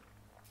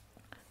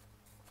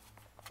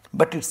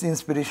 But its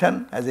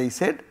inspiration, as I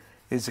said,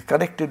 is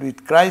connected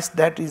with Christ.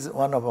 That is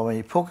one of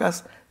my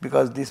focus,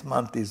 because this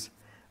month is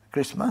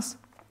Christmas.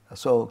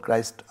 So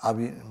Christ,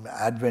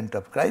 advent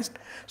of Christ.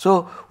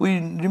 So we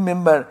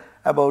remember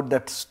about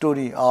that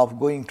story of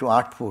going to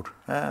Artpur.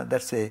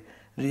 That's a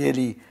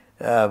really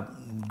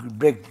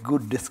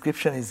good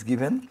description is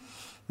given,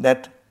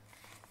 that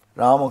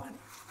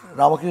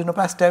Ramakrishna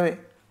passed away.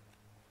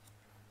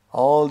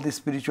 All the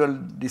spiritual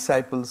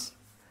disciples,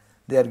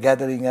 they are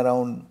gathering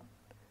around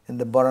in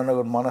the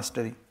Baranagar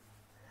monastery.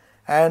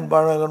 And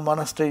Baranagar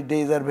monastery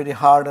days are very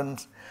hard,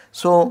 and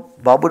so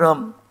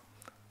Baburam,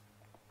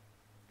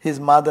 his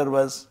mother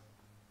was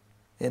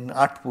in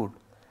Atpur.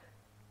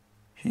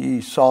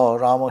 She saw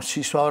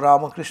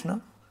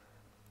Ramakrishna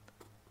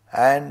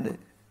and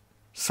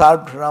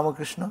served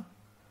Ramakrishna,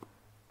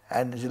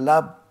 and she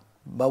loved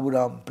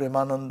Baburam,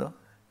 Premananda,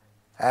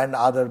 and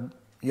other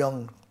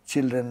young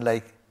children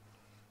like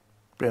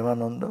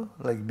Premananda,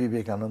 like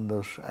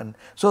Vivekananda. And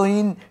so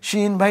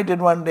she invited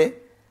one day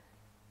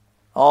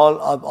all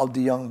of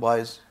the young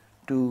boys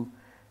to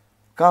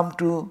come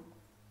to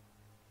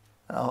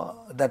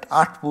that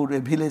Atpur, a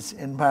village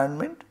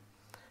environment.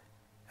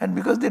 And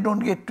because they don't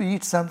get to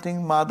eat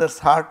something, mother's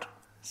heart,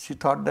 she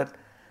thought that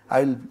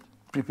I will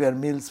prepare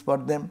meals for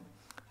them,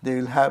 they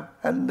will have,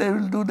 and they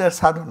will do their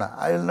sadhana.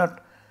 I will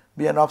not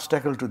be an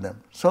obstacle to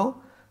them.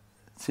 So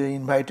she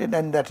invited,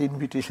 and that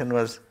invitation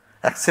was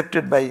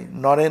accepted by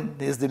Naren,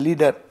 he is the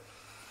leader.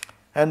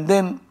 And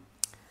then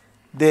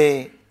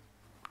they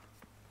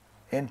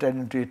entered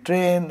into a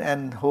train,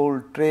 and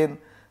whole train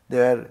they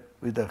were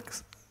with the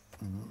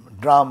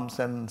drums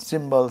and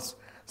cymbals,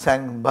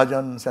 sang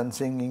bhajans and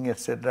singing,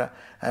 etc.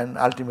 And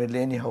ultimately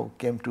anyhow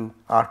came to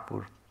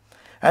Artpur.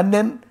 And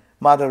then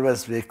mother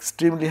was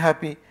extremely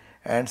happy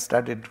and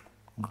started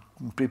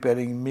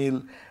preparing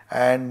meal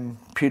and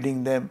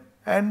feeding them.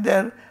 And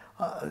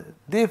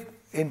they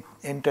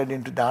entered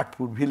into the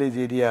Artpur village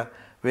area,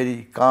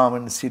 very calm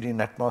and serene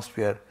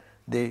atmosphere.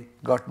 They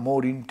got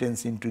more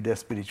intense into their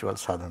spiritual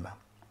sadhana.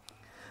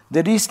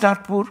 They reached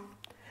Nagpur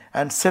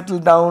and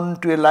settled down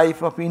to a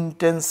life of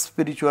intense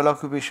spiritual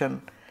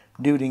occupation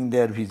during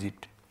their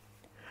visit.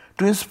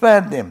 To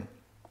inspire them,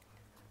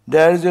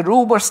 there is a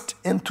robust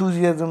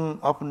enthusiasm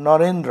of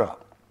Narendra,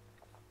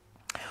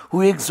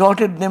 who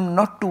exhorted them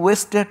not to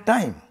waste their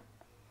time,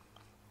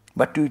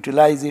 but to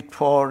utilize it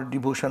for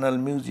devotional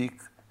music,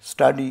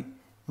 study,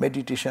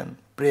 meditation,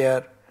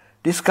 prayer,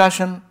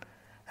 discussion,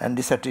 and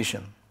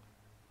dissertation.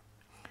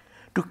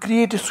 To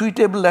create a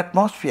suitable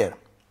atmosphere,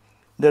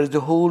 there is the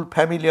whole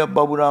family of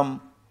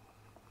Baburam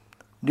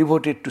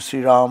devoted to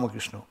Sri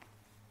Ramakrishna.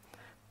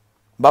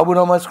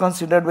 Baburam was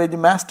considered by the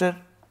master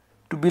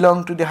to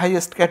belong to the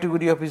highest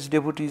category of his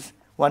devotees,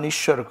 one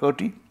Ishwar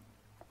Koti,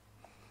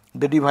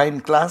 the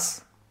divine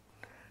class,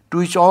 to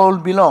which all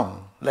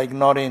belong, like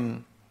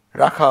Naren,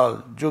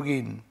 Rakhal,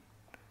 Jogin,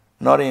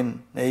 Naren,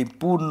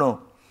 Purno.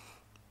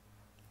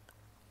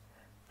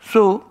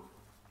 So,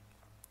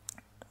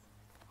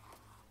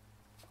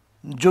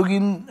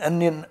 Jogin,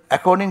 and then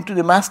according to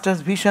the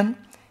master's vision,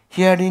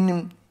 he had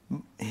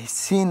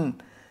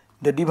seen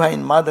the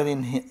divine mother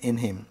in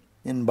him,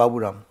 in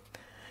Baburam.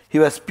 He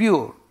was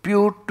pure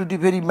to the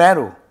very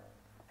marrow,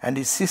 and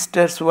his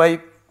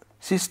wife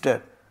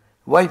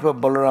of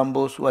Balaram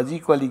Bose, was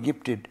equally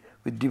gifted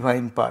with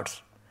divine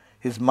parts.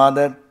 His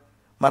mother,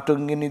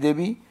 Matangini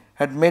Devi,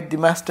 had met the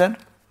master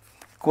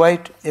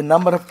quite a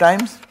number of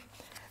times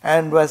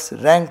and was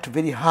ranked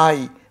very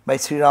high by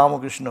Sri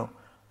Ramakrishna,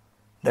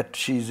 that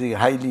she is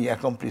highly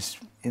accomplished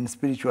in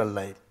spiritual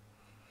life.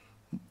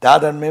 The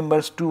other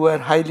members too were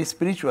highly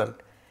spiritual.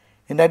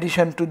 In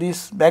addition to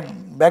this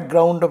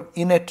background of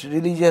innate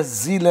religious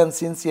zeal and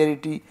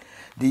sincerity,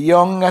 the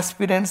young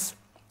aspirants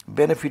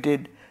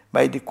benefited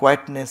by the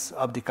quietness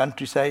of the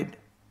countryside,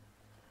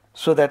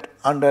 so that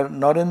under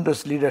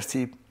Narendra's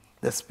leadership,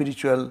 the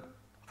spiritual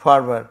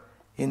fervor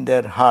in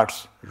their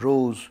hearts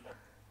rose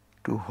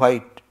to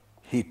white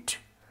heat.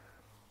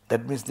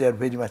 That means they are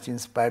very much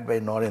inspired by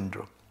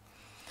Narendra.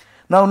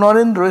 Now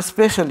Narendra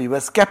especially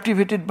was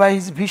captivated by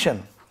his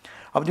vision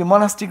of the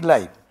monastic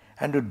life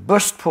and would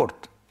burst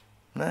forth,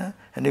 and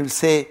he will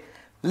say,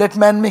 "Let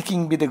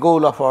man-making be the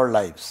goal of our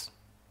lives.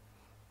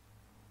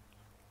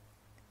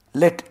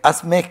 Let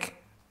us make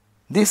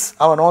this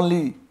our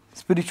only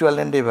spiritual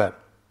endeavor.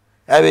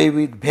 Away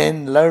with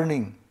vain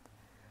learning.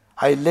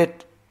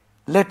 Let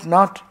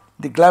not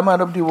the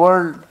glamour of the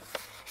world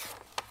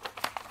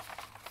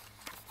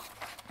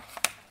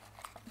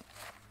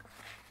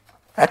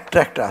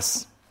attract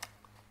us.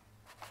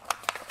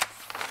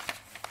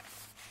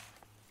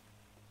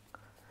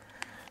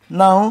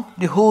 Now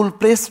the whole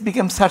place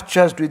became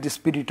surcharged with the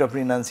spirit of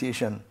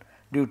renunciation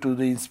due to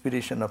the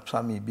inspiration of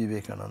Swami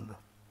Vivekananda,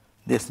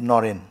 this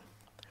Naren.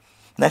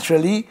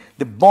 Naturally,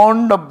 the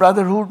bond of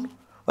brotherhood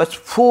was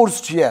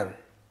forged here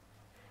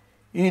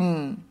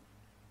in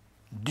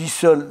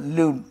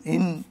indissolubly.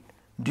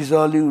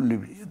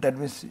 That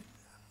means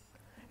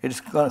it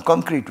is a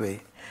concrete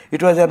way.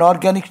 It was an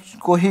organic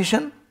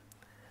cohesion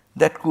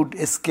that could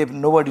escape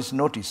nobody's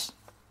notice,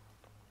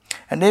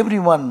 and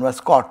everyone was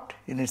caught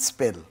in its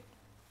spell.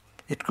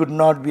 It could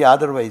not be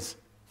otherwise,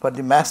 for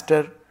the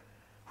master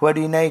who had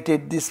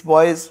united these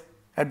boys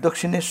at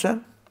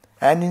Dakshineshwar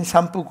and in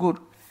Sampukur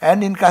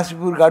and in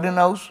Kasipur Garden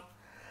House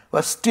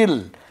was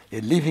still a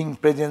living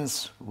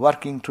presence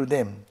working through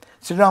them.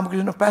 Sri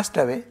Ramakrishna passed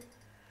away,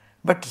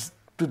 but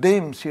to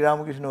them Sri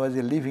Ramakrishna was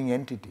a living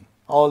entity.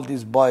 All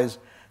these boys,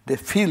 they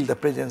feel the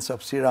presence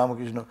of Sri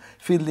Ramakrishna,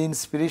 feel the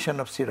inspiration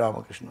of Sri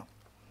Ramakrishna.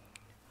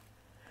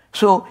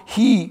 So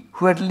he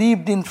who had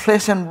lived in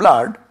flesh and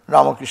blood,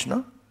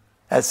 Ramakrishna,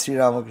 as Sri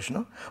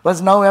Ramakrishna,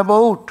 was now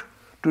about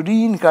to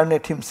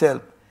reincarnate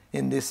himself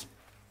in this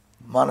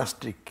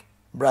monastic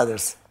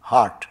brother's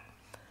heart.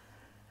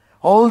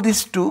 All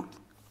this took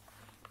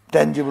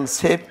tangible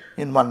shape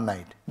in one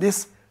night.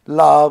 This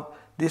love,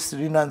 this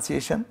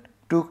renunciation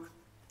took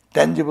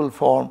tangible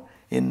form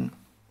in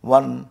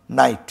one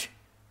night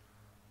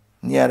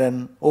near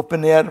an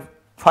open-air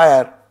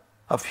fire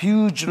of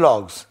huge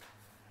logs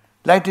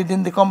lighted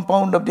in the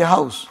compound of the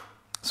house.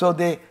 So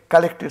they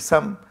collected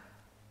some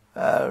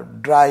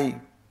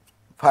dry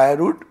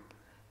firewood,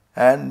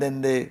 and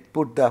then they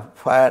put the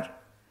fire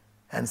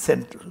and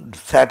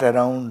sat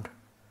around.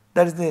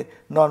 That is the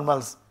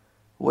normal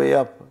way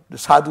of the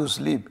sadhus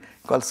live,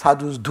 called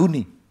sadhus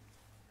dhuni.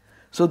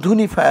 So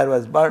dhuni fire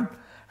was burnt,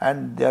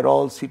 and they are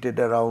all seated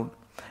around.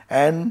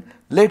 And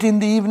late in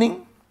the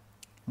evening,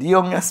 the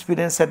young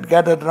aspirants had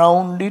gathered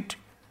round it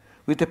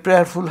with a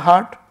prayerful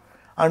heart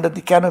under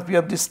the canopy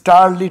of the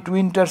starlit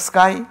winter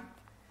sky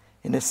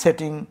in a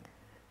setting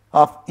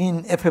of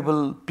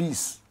ineffable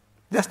peace.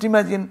 Just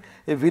imagine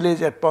a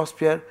village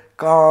atmosphere,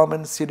 calm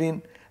and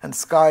serene, and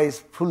sky is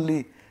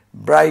fully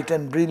bright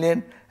and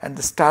brilliant, and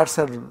the stars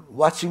are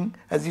watching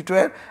as it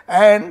were,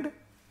 and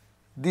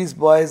these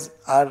boys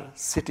are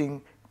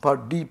sitting for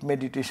deep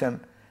meditation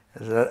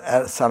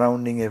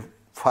surrounding a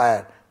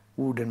fire,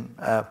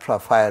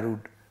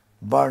 firewood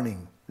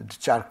burning with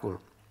charcoal.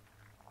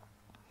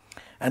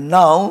 And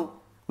now,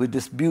 with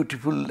this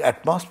beautiful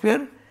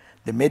atmosphere,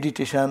 the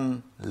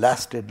meditation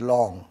lasted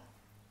long.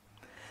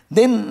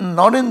 Then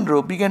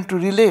Narendra began to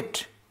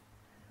relate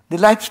the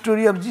life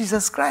story of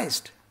Jesus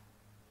Christ.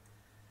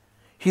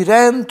 He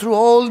ran through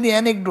all the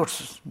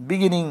anecdotes,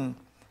 beginning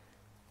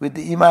with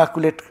the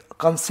Immaculate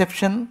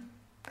Conception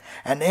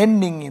and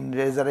ending in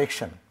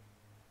resurrection.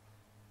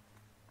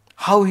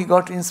 How he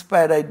got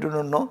inspired, I do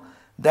not know.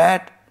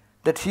 That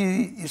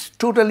he is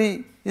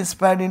totally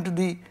inspired into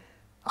the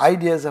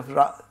ideas of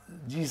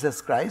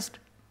Jesus Christ,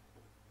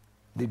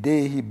 the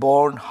day he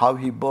born, how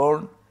he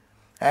born,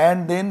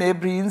 and then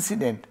every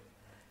incident.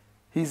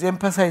 He is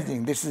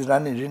emphasizing, this is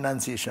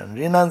renunciation,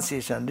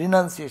 renunciation,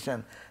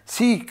 renunciation.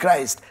 See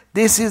Christ,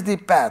 this is the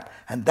path,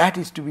 and that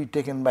is to be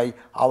taken by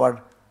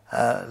our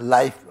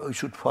life. We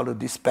should follow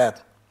this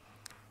path.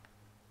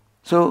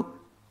 So,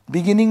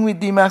 beginning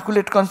with the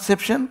Immaculate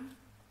Conception,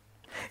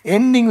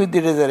 ending with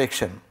the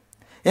resurrection,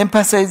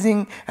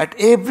 emphasizing at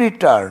every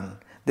turn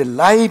the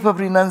life of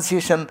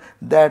renunciation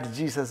that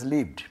Jesus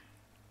lived.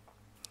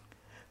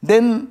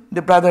 Then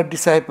the brother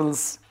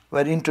disciples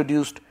were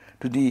introduced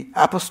to the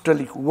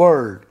apostolic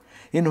world,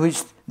 in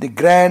which the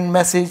grand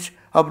message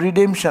of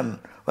redemption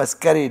was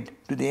carried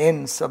to the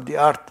ends of the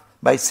earth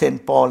by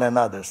St. Paul and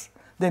others.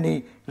 Then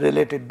he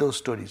related those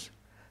stories.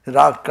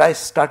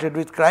 Christ started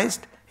with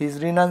Christ,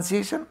 his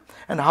renunciation,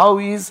 and how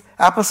his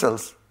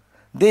apostles,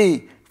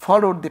 they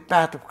followed the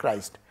path of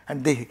Christ,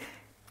 and they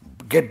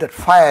get that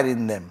fire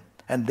in them,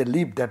 and they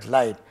live that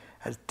life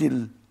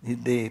until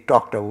they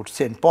talked about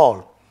St.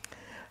 Paul.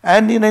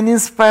 And in an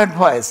inspired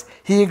voice,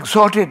 he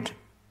exhorted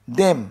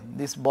them,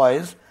 these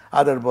boys,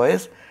 other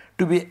boys,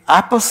 to be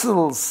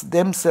apostles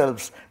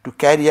themselves, to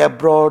carry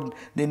abroad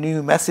the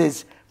new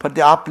message for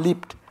the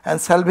uplift and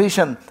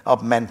salvation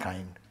of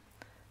mankind.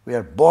 We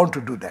are born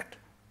to do that.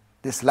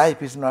 This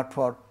life is not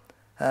for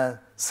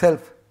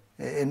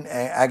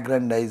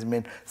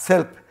self-aggrandizement,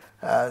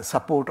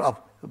 self-support of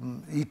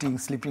eating,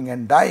 sleeping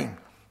and dying.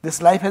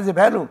 This life has a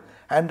value,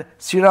 and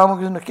Sri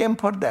Ramakrishna came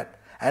for that.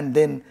 And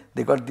then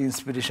they got the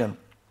inspiration.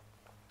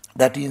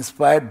 That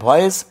inspired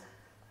voice,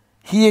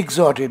 he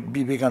exhorted,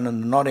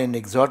 Vivekananda Narendra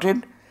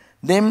exhorted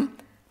them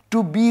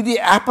to be the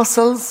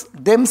apostles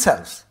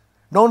themselves.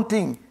 Don't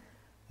think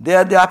they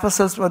are the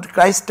apostles for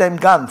Christ's time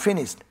gone,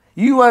 finished.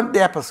 You are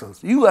the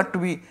apostles. You are to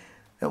be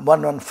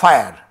one on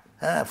fire,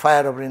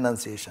 fire of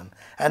renunciation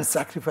and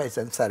sacrifice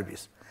and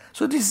service.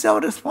 So this is our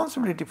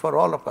responsibility for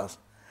all of us,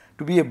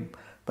 to be a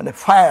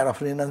fire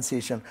of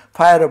renunciation,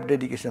 fire of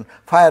dedication,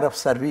 fire of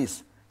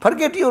service.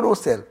 Forget your own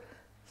self.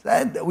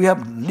 We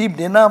have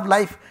lived enough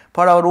life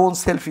for our own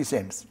selfish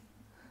ends.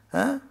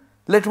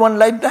 Let one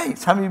life die.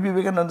 Swami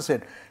Vivekananda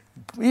said,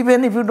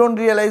 even if you don't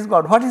realize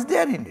God, what is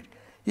there in it?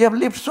 You have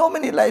lived so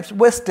many lives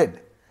wasted.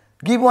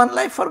 Give one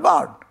life for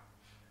God.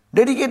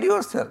 Dedicate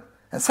yourself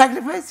and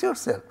sacrifice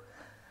yourself.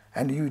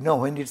 And you know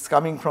when it's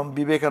coming from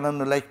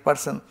Vivekananda-like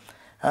person,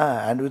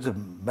 and with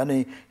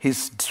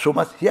he's so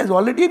much, he has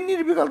already in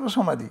Nirvikalpa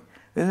Samadhi.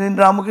 In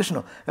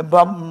Ramakrishna,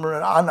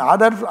 and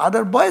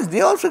other boys,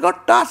 they also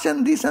got touched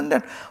and this and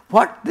that.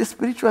 What the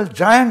spiritual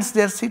giants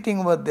they are sitting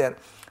over there,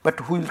 but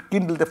who will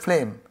kindle the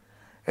flame?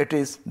 It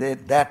is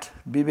that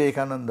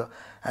Vivekananda.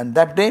 And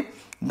that day,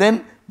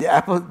 then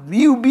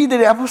you be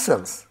the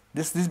apostles.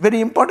 This is very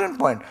important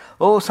point.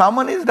 Oh,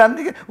 someone is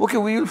done. Okay,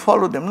 we will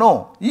follow them.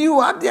 No, you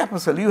are the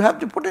apostle. You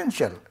have the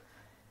potential.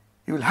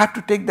 You will have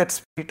to take that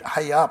spirit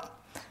high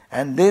up,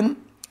 and then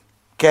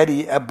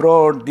carry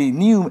abroad the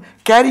new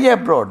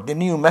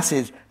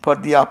message for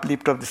the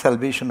uplift of the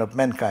salvation of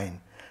mankind.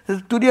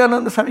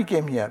 Turiyananda Swami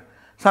came here.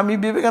 Swami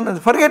Vivekananda,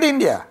 forget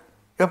India.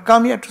 You have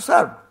come here to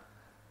serve.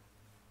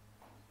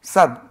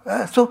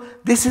 So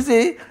this is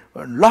a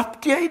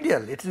lofty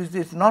ideal. It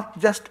is not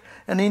just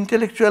an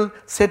intellectual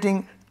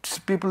setting,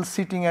 people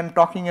sitting and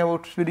talking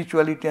about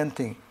spirituality and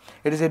things.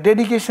 It is a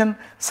dedication,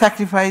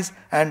 sacrifice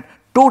and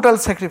total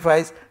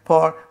sacrifice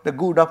for the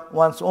good of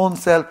one's own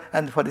self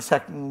and for the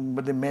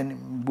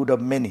good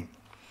of many.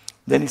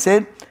 Then he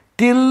said,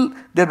 till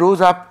they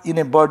rose up in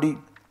a body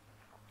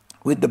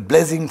with the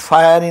blazing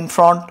fire in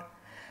front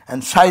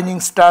and shining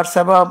stars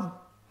above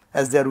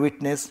as their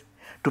witness,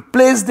 to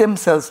place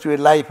themselves to a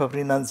life of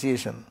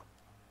renunciation.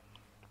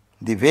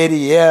 The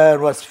very air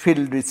was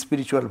filled with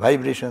spiritual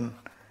vibration,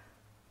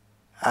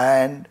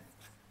 and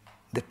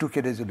they took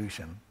a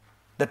resolution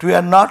that we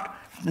are not,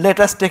 let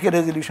us take a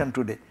resolution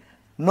today.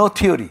 No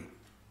theory.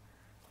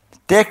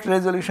 Take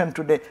resolution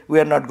today, we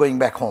are not going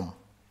back home.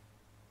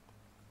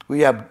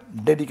 We have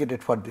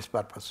dedicated for this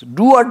purpose.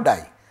 Do or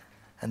die.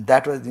 And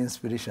that was the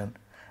inspiration.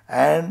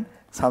 And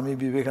Swami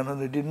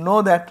Vivekananda didn't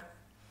know that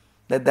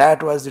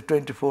was the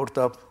 24th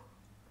of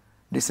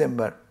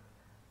December.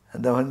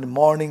 And then when the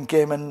morning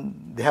came,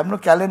 and they have no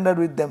calendar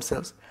with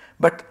themselves,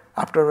 but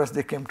afterwards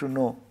they came to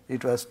know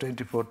it was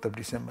 24th of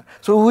December.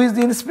 So who is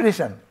the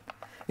inspiration?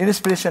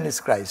 Inspiration is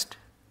Christ.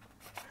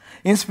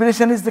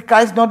 Inspiration is the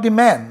Christ, not the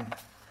man.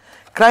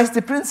 Christ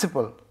the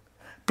principle.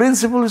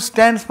 Principle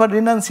stands for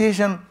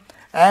renunciation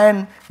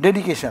and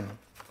dedication,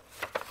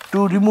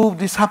 to remove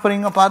the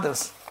suffering of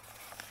others,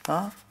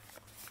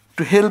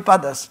 to help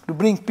others, to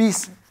bring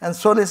peace and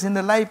solace in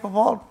the life of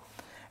all.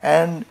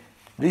 And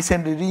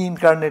recently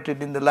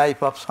reincarnated in the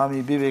life of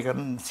Swami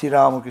Vivekananda, Sri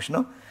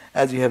Ramakrishna,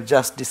 as we have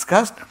just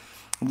discussed,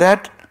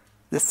 that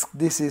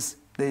this is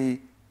the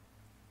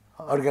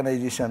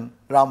organization,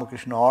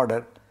 Ramakrishna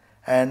order,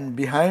 and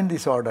behind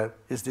this order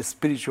is the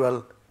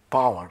spiritual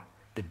power,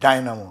 the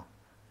dynamo,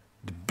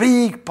 the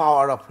big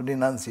power of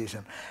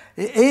renunciation.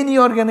 Any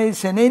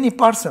organization, any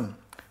person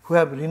who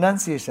have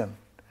renunciation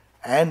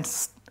and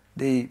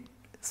the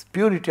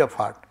purity of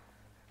heart,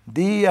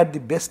 they are the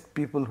best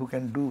people who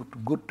can do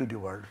good to the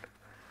world.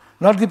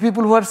 Not the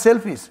people who are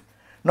selfish,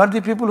 not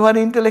the people who are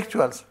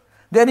intellectuals.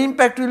 Their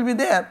impact will be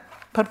there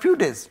for few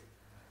days.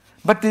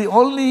 But the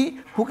only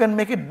who can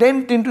make a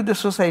dent into the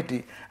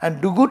society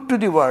and do good to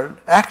the world,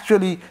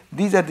 actually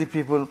these are the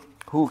people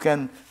who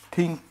can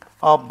think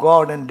of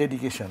God and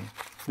dedication.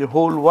 The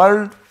whole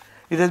world,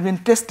 it has been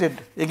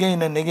tested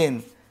again and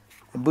again.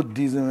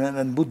 Buddhism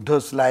and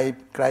Buddha's life,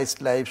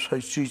 Christ's life,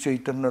 Sri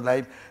Chaitanya's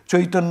life,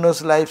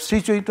 Chaitanya's life,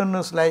 Sri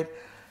Chaitanya's life.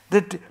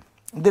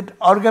 That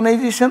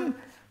organization,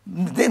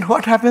 then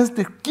what happens?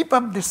 They keep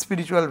up the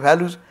spiritual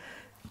values.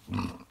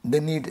 They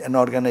need an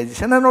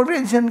organization. An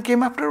organization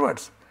came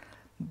afterwards.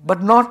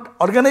 But not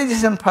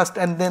organization first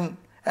and then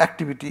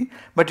activity,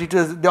 but it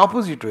is the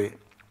opposite way.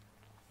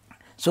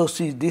 So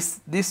see,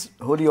 this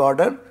holy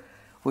order,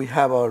 we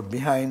have our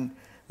behind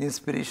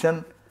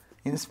inspiration.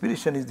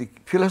 Inspiration is the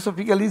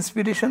philosophical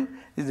inspiration,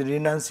 is the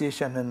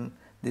renunciation and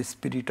the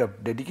spirit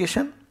of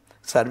dedication,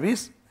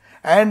 service.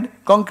 And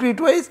concrete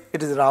wise,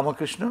 it is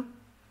Ramakrishna.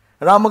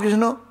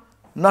 Ramakrishna,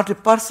 not a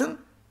person,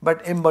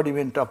 but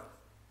embodiment of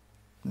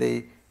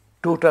the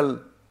total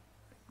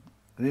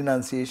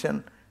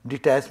renunciation,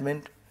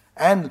 detachment,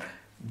 and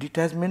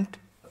detachment,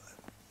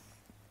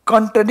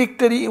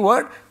 contradictory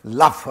word,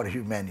 love for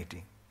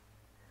humanity.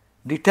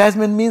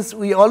 Detachment means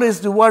we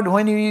always the word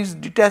when you use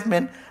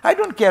detachment, I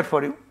don't care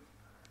for you.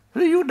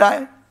 So you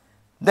die.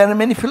 There are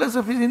many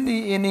philosophies in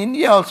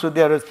India also.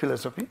 There is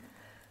philosophy.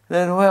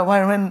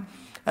 When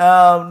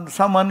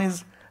someone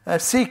is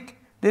sick,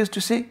 they used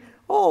to say,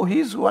 "Oh, he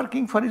is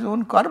working for his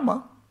own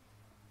karma.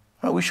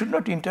 We should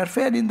not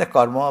interfere in the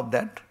karma of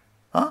that."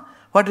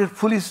 What is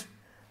foolish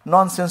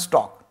nonsense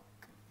talk?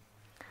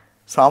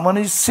 Someone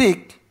is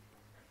sick.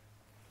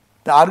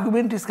 The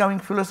argument is coming,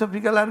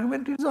 philosophical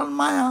argument is all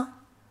Maya.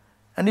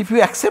 And if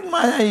you accept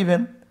Maya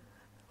even,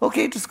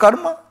 okay, it is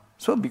karma.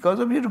 So because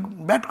of your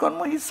bad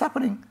karma, he is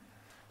suffering.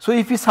 So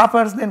if he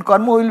suffers, then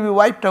karma will be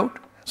wiped out.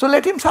 So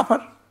let him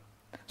suffer.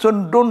 So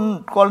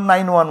don't call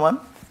 911.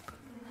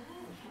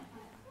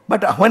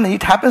 But when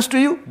it happens to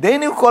you,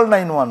 then you call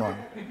 911.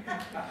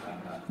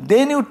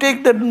 Then you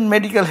take the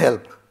medical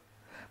help.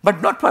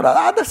 But not for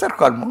others are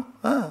karma.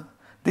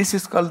 This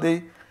is called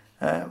the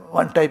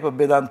one type of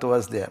Vedanta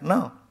was there.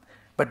 No.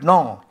 But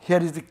no, here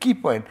is the key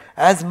point.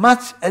 As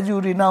much as you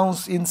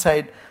renounce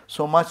inside,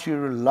 so much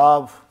you will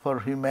love for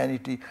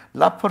humanity,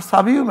 love for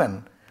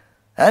subhuman,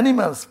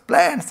 animals,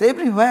 plants,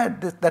 everywhere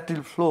that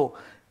will flow.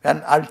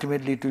 And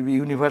ultimately it will be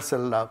universal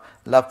love,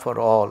 love for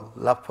all,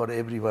 love for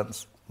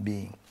everyone's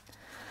being.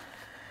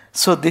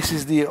 So this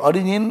is the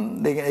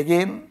origin.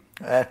 Again,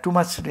 too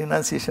much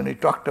renunciation we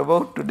talked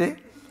about today.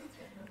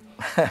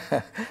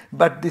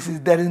 But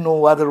there is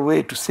no other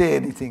way to say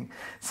anything.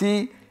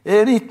 See,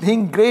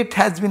 anything great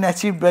has been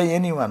achieved by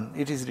anyone,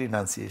 it is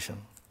renunciation.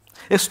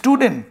 A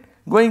student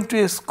going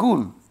to a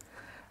school,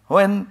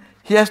 when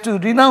he has to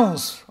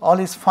renounce all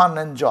his fun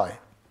and joy,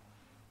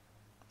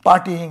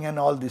 partying and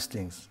all these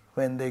things,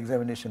 when the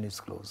examination is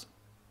closed.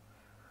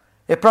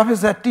 A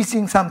professor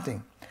teaching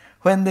something,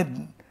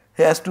 when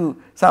he has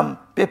to, some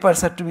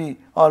papers have to be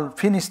all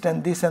finished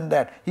and this and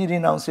that, he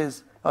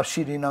renounces or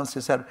she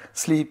renounces her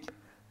sleep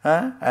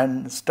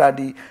and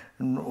study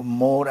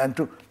more and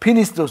to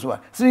finish those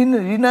work. So in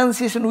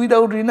renunciation,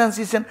 without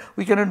renunciation,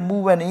 we cannot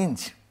move an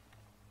inch.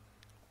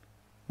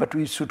 But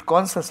we should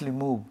consciously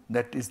move.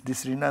 That is,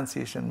 this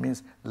renunciation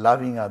means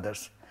loving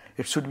others.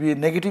 It should be a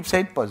negative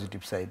side,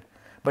 positive side.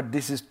 But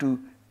this is to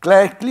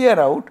clear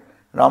out.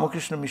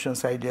 Ramakrishna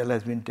Mission's ideal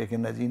has been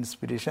taken as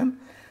inspiration.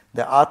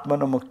 The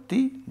Atmana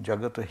Mukti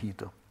Jagata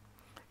Hito.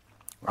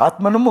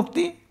 Atmana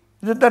Mukti,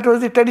 that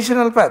was the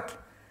traditional path.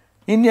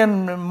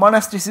 Indian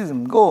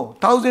monasticism,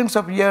 thousands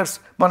of years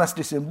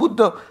monasticism.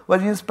 Buddha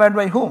was inspired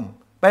by whom?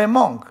 By a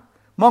monk.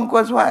 Monk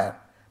was where?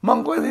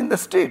 Monk was in the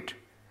street.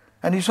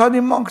 And he saw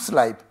the monk's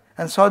life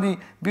and saw the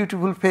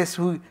beautiful face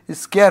who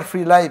is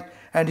carefree life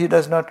and he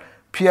does not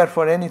fear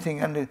for anything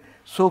and is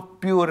so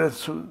pure and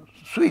so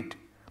sweet.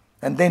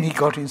 And then he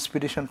got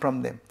inspiration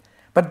from them.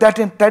 But that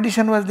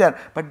tradition was there.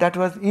 But that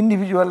was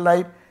individual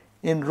life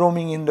in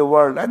roaming in the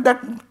world. And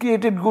that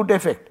created good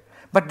effect.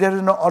 But there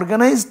is no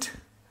organized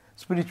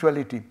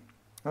spirituality.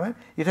 Right?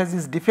 It has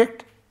this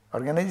defect.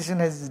 Organization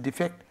has this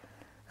defect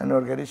and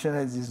organization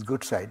has this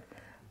good side.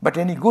 But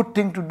any good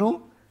thing to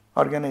do,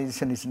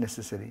 organization is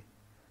necessary.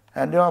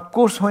 And of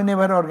course,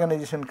 whenever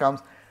organization comes,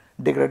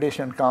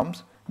 degradation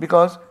comes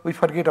because we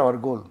forget our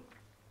goal.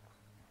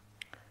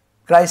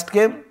 Christ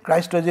came,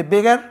 Christ was a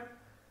beggar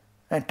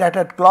and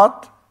tattered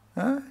cloth.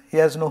 He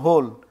has no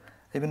hole.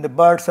 Even the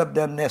birds of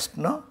their nest,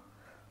 no?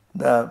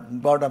 The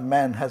bird of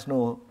man has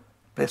no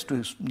place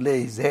to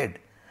lay his head.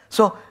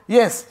 So,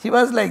 yes, he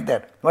was like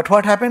that. But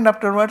what happened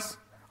afterwards?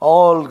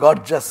 All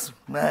gorgeous,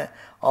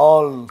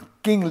 all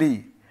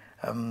kingly,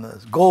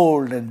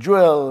 gold and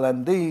jewel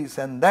and this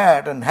and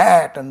that and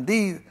hat and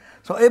these.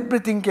 So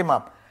everything came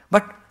up.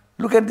 But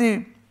look at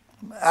the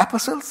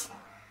apostles,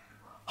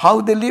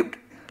 how they lived.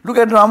 Look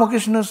at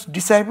Ramakrishna's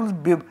disciples,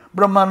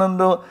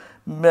 Brahmananda,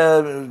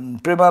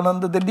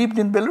 Premananda, they lived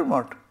in Belur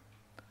Math.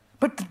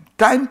 But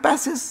time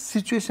passes,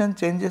 situation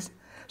changes.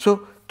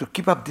 So to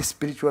keep up this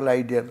spiritual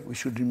ideal, we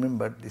should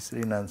remember this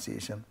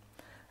renunciation.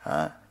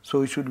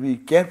 So we should be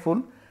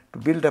careful to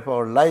build up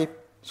our life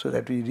so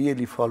that we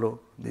really follow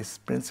this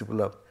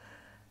principle of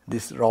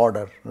this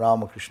order,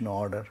 Ramakrishna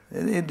order.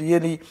 It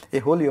really a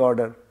holy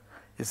order.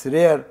 It's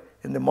rare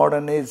in the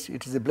modern age.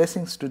 It is a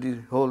blessing to the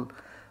whole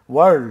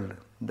world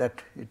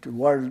that the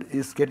world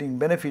is getting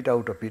benefit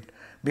out of it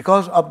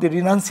because of the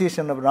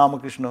renunciation of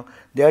Ramakrishna,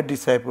 their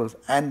disciples,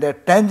 and their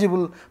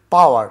tangible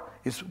power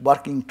is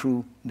working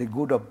through the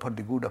good of, for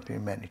the good of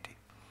humanity.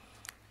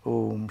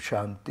 Om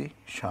Shanti,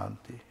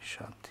 Shanti,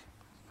 Shanti.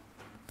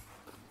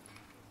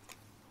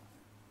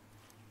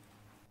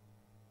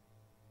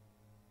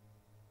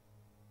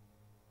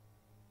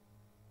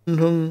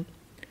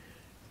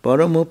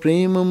 Parama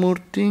prema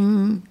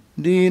murting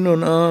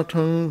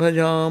dinonatham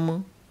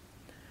bhajama.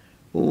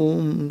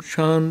 Om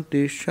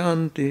Shanti,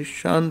 Shanti,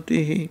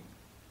 Shanti.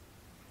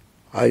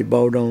 I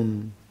bow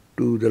down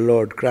to the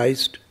Lord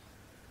Christ,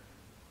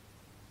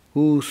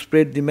 who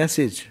spread the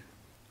message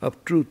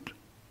of truth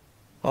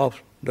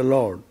of the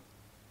Lord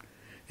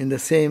in the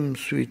same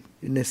sweet,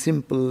 in a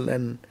simple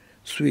and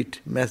sweet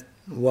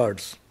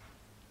words,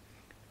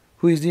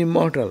 who is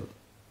immortal,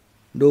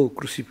 though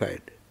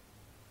crucified,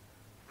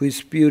 who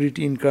is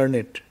purity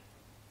incarnate,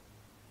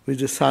 who is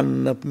the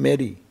Son of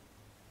Mary,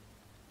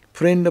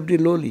 friend of the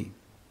lowly,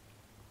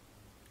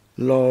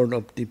 Lord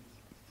of the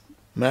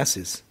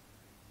masses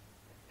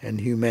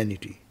and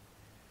humanity,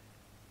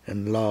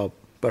 and love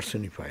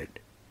personified.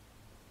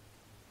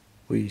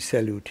 We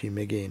salute him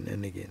again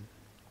and again.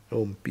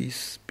 Om,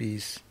 peace,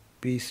 peace,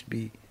 peace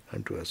be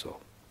unto us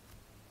all.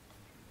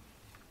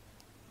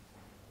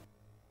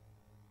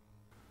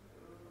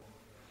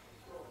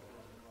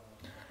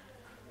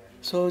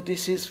 So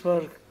this is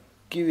for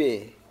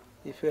QA.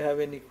 If you have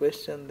any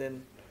question,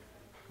 then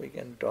we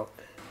can talk.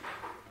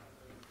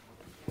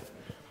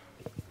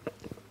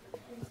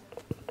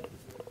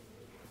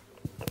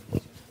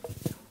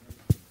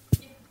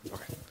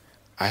 Okay.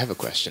 I have a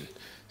question.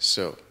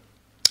 So,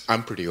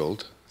 I'm pretty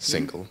old,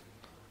 single.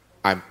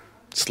 I'm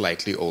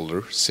slightly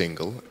older,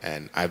 single,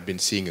 and I've been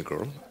seeing a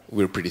girl.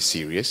 We're pretty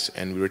serious,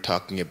 and we were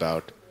talking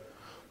about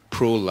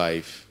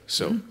pro-life.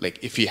 So,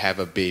 like, if you have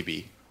a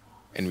baby,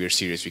 and we're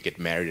serious, we get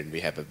married and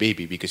we have a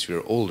baby, because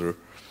we're older,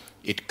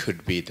 it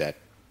could be that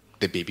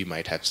the baby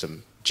might have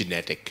some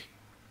genetic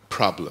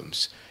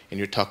problems. And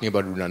you're talking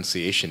about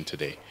renunciation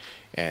today.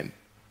 And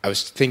I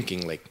was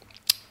thinking, like,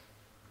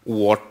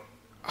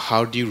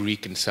 how do you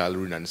reconcile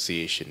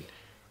renunciation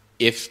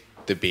if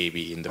the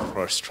baby in the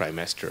first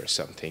trimester or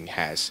something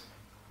has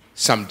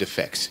some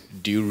defects?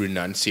 Do you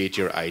renunciate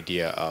your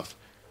idea of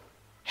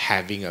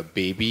having a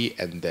baby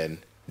and then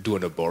do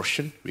an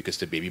abortion because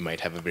the baby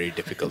might have a very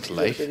difficult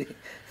life? Very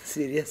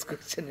serious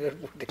question you are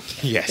putting.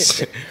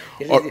 Yes.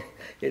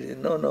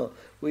 No,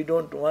 we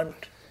don't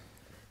want,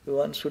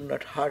 one should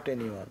not hurt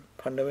anyone.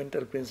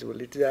 Fundamental principle.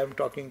 It is, I am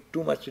talking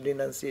too much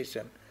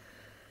renunciation.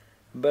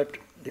 But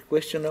the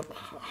question of,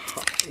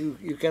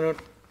 you cannot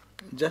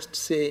just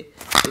say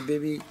the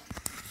baby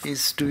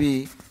is to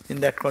be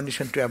in that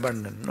condition to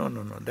abandon. No,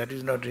 that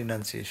is not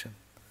renunciation.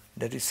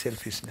 That is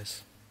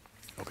selfishness.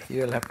 Okay.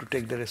 You will have to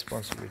take the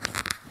responsibility.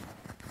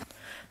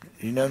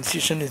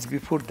 Renunciation is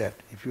before that.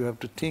 If you have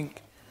to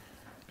think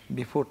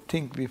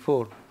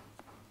before.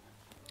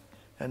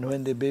 And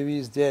when the baby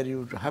is there,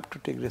 you have to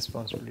take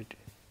responsibility.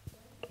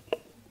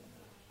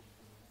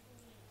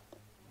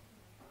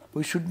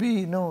 We should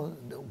be,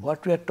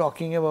 what we are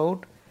talking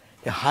about,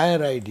 a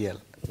higher ideal.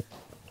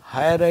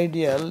 Higher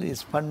ideal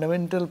is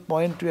fundamental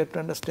point we have to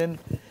understand.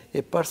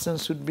 A person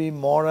should be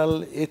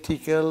moral,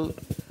 ethical,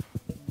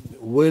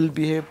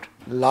 well-behaved,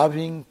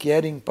 loving,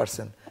 caring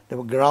person. The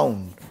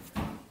ground.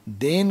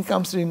 Then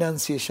comes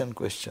renunciation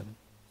question.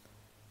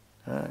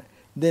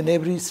 Then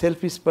every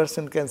selfish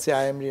person can say,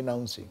 I am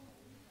renouncing.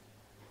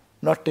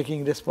 Not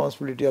taking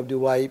responsibility of the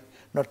wife,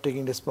 not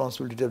taking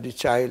responsibility of the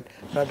child,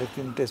 not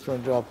taking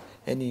responsibility of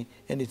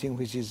anything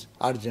which is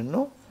urgent.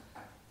 No,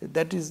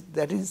 that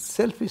is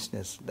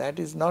selfishness. That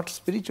is not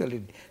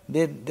spirituality.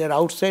 They are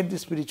outside the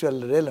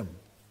spiritual realm.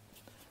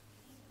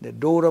 The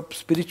door of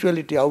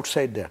spirituality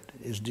outside that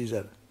is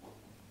desire.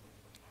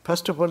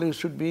 First of all, you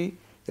should be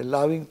a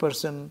loving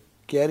person,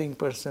 caring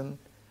person.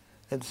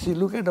 And see,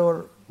 look at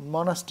our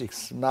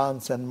monastics,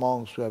 nuns and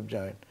monks who have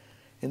joined.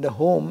 In the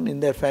home, in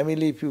their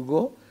family, if you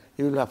go,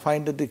 you will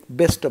find the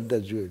best of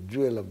the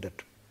jewel of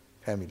that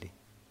family.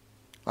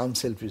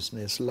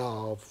 Unselfishness,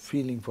 love,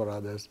 feeling for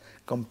others,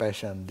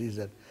 compassion, these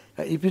are.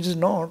 If it is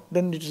not,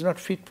 then it is not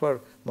fit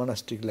for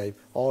monastic life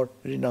or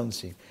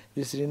renouncing.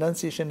 This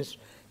renunciation is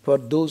for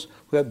those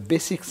who have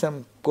basic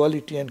some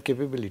quality and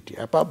capability.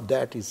 Above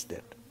that is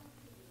that.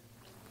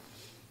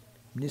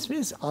 This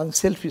means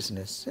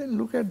unselfishness.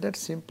 Look at that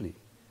simply.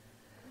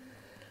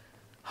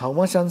 How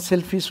much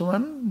unselfish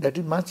one, that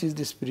is much is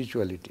the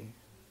spirituality.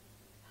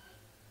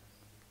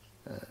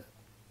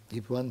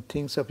 If one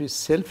thinks of his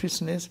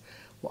selfishness,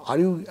 are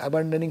you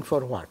abandoning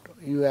for what?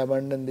 You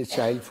abandon the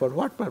child for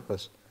what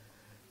purpose?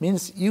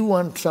 Means you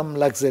want some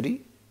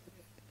luxury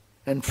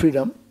and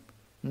freedom,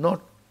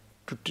 not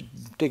to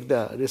take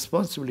the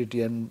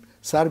responsibility and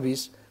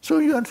service. So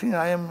you are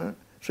thinking,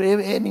 so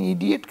any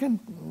idiot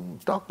can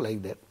talk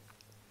like that.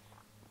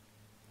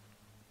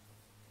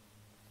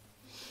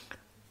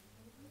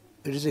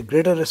 It is a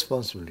greater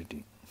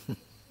responsibility.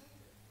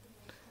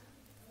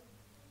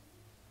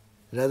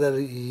 Rather,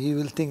 he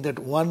will think that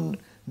one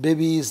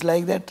baby is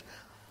like that,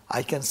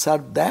 I can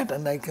serve that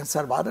and I can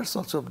serve others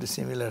also of the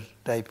similar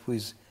type who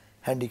is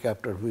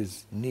handicapped or who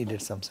is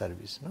needed some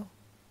service. No?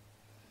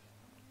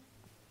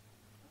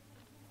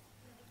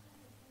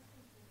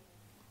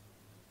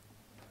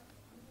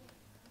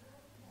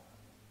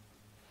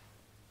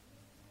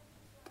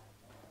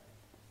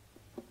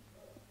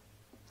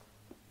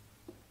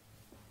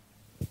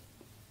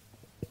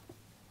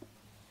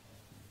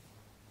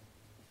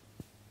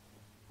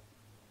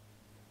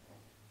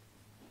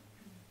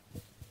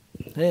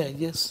 Yeah,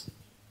 yes.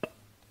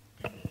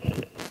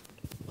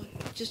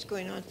 Just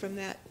going on from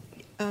that,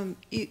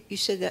 you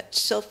said that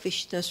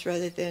selfishness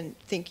rather than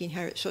thinking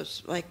higher. So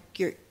it's like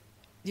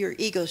your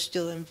ego's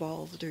still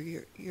involved, or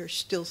you're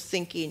still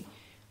thinking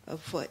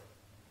of what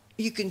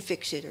you can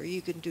fix it or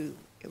you can do,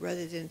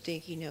 rather than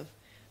thinking of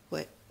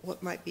what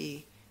might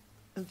be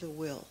the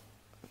will.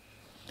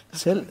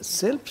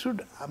 Self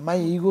should, my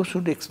ego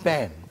should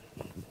expand.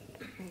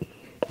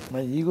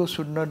 My ego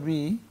should not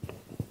be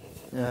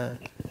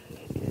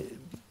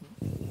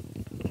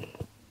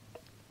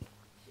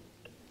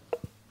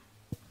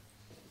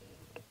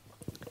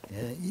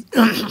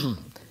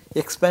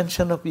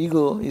expansion of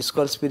ego is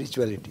called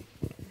spirituality.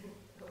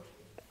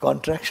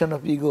 Contraction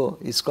of ego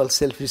is called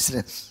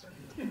selfishness.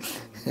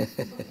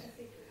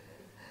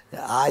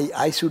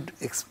 I should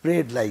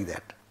spread like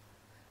that.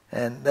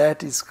 And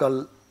that is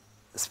called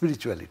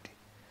spirituality.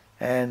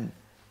 And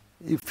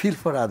you feel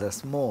for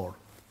others more.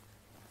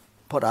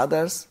 For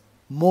others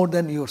more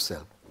than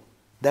yourself.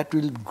 That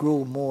will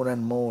grow more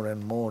and more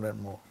and more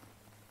and more.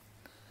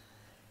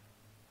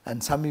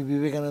 And Swami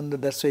Vivekananda,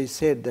 that's why he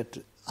said that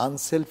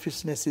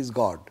unselfishness is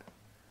God.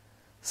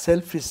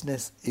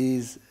 Selfishness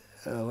is,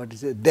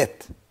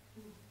 death.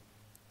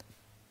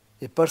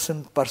 A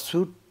person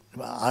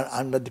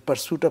under the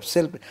pursuit of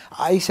self,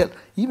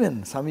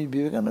 even Swami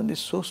Vivekananda is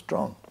so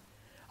strong.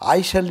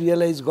 I shall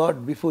realize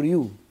God before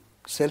you.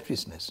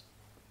 Selfishness.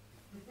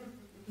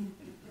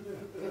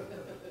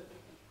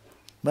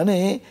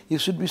 Mane, you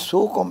should be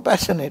so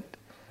compassionate.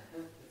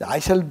 I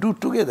shall do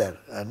together,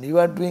 and you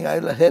are doing, I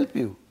will help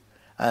you.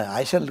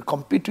 I shall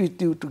compete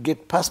with you to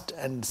get first,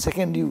 and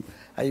second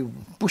I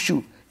push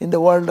you. In the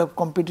world of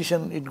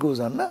competition, it goes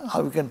on. Na?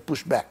 How you can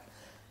push back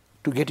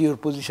to get your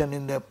position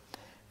in the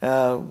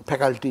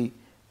faculty,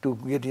 to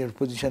get your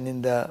position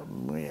in the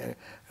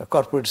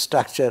corporate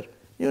structure.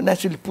 You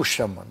naturally push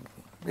someone,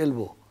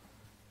 elbow.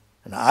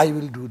 And I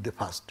will do the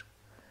first.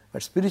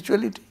 But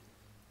spirituality,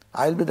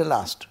 I will be the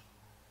last.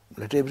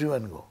 Let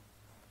everyone go.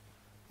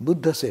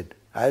 Buddha said,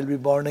 I will be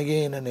born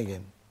again and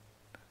again.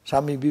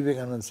 Swami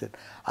Vivekananda said,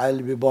 I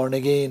will be born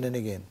again and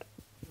again.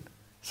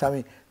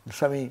 Swami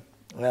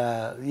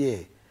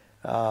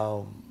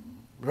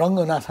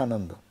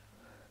Ranganathananda.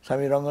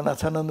 Swami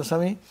Ranganathananda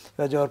Swami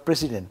was our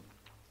president.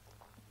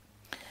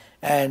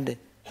 And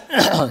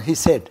he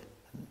said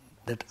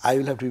that I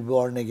will have to be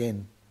born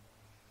again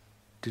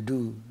to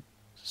do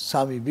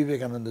Swami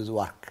Vivekananda's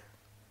work.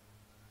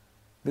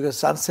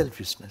 Because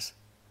unselfishness.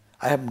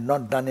 I have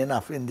not done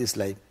enough in this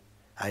life.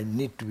 I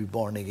need to be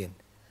born again.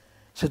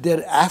 So they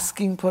are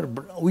asking for,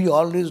 we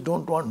always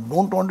don't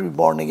want to be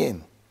born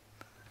again.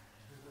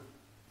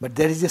 But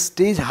there is a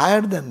stage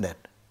higher than that.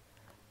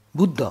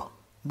 Buddha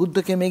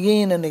came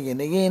again and again,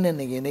 again and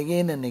again,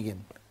 again and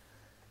again.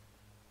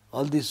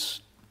 All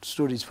these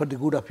stories for the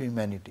good of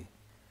humanity.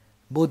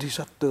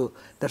 Bodhisattva,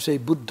 that's why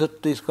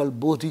Buddhatva is called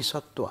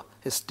Bodhisattva,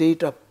 a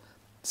state of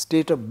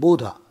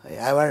bodha,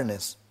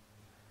 awareness.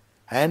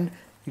 And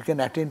you can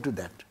attain to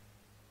that.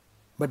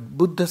 But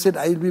Buddha said,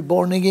 I will be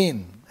born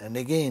again and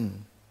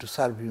again to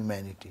serve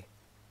humanity.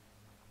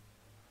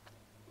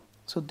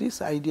 So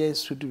this idea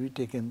should be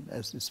taken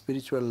as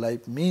spiritual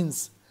life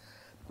means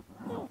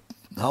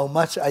how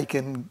much I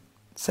can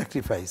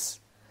sacrifice,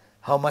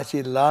 how much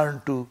I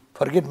learn to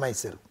forget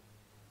myself.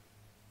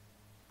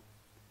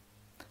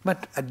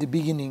 But at the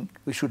beginning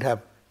we should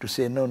have to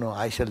say, no,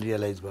 I shall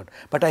realize God.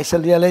 But I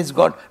shall realize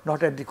God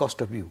not at the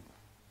cost of you.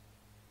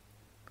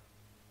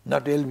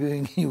 Not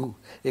elbowing you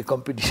a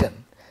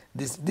competition.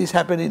 This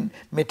happens in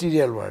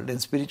material world. In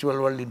spiritual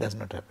world it does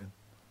not happen.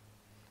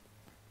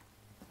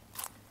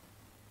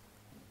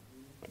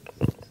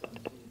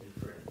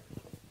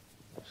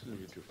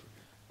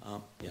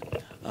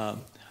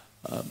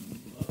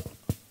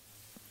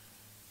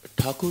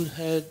 Thakur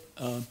had,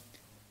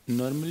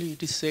 normally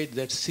it is said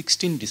that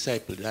 16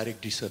 disciples,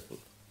 direct disciple.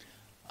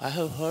 I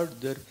have heard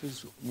there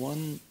is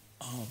one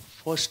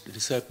first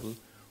disciple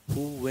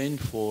who went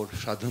for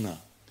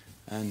sadhana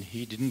and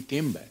he didn't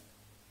came back.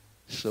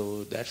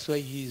 So that's why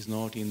he is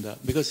not in the,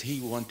 because he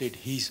wanted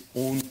his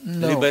own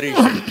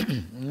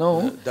liberation.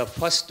 No. The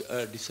first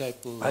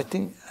disciple. I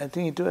think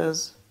it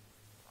was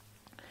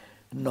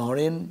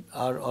Noren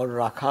or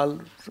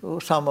Rakhal, so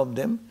some of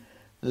them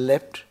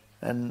left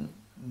and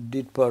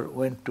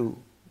went to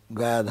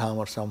Gaya Dham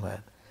or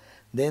somewhere.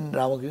 Then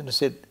Ramakrishna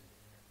said,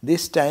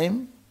 this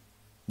time,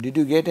 did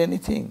you get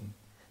anything?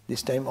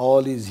 This time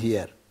all is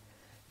here.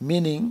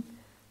 Meaning,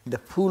 the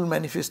full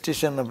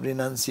manifestation of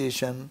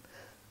renunciation,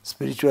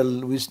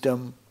 spiritual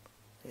wisdom,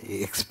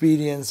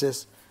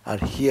 experiences are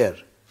here,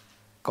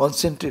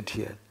 concentrate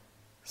here.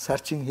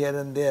 Searching here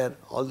and there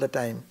all the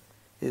time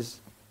it's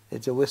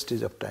a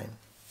wastage of time.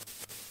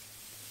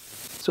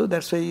 So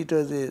that's why it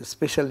was a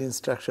special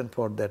instruction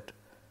for that.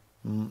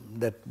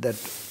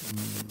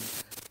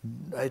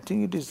 I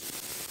think it is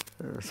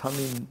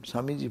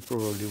Swamiji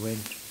probably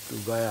went to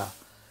Gaya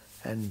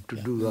and to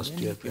do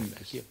austere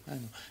practice. I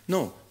know.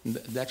 No,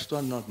 that's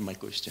not my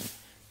question.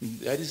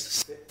 That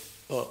is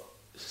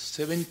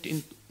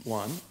 17th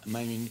one. I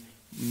mean,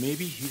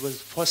 maybe he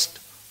was first.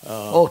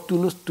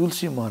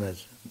 Tulsi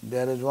Maharaj.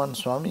 There is one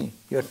Swami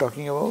you are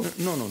talking about?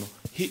 No.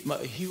 He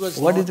was.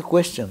 What is the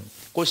question?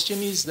 Question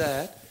is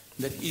that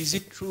is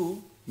it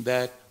true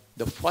that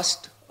the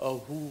first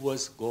who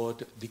was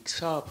got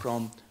Diksha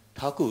from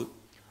Thakur,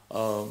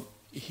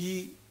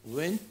 he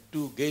went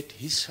to get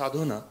his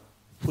sadhana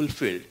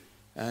fulfilled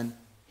and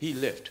he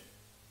left.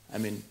 I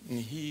mean,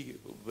 he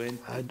went.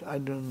 I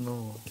don't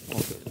know.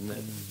 Okay.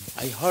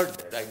 I heard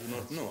that. I do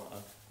not know.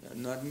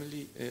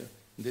 Normally,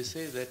 they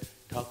say that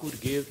Thakur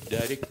gave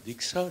direct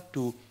Diksha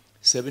to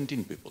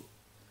 17 people.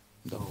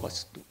 The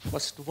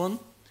first one,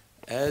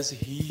 as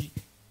he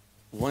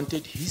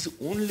wanted his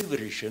own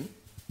liberation,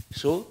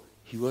 so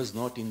he was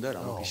not in the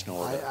Ramakrishna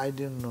order. I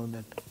didn't know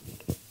that.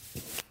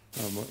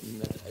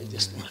 I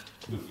just wanted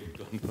to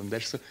get on from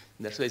that. So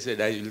that's why I said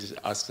I will just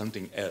ask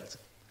something else.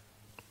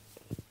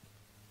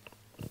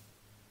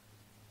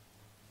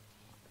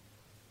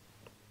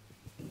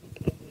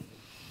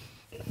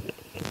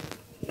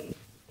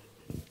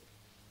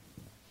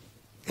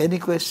 Any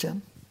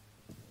question?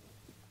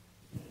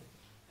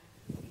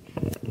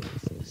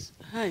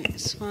 Hi,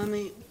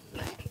 Swami.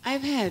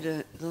 I've had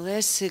the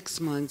last 6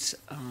 months.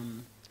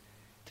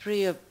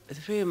 Three of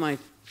my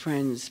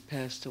friends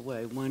passed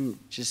away. One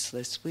just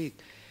last week.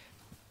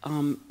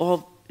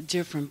 All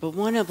different, but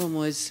one of them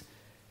was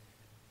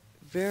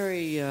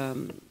very.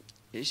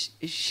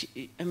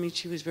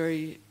 She was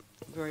very,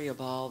 very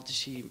evolved.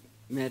 She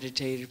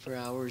meditated for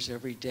hours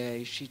every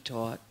day. She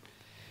taught.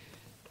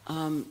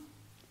 And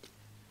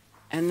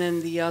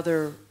then the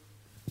other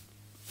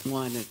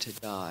wanted to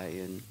die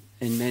and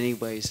in many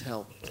ways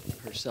helped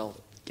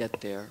herself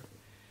get there.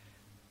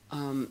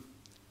 I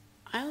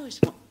always,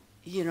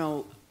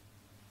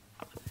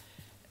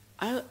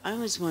 I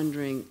was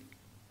wondering,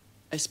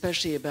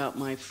 especially about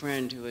my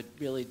friend who had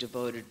really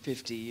devoted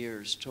 50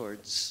 years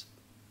towards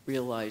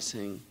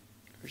realizing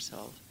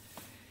herself,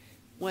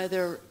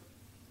 whether,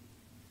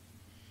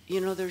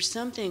 there's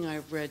something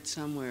I've read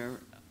somewhere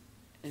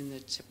in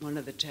one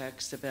of the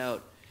texts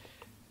about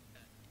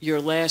your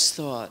last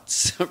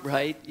thoughts,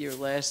 right? Your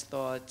last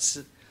thoughts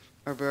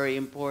are very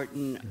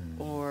important.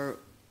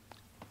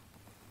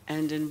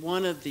 And in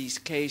one of these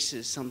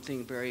cases,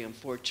 something very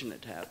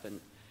unfortunate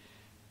happened.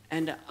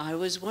 And I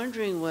was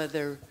wondering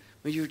whether,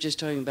 when you were just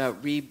talking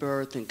about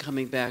rebirth and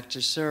coming back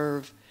to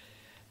serve,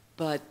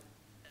 but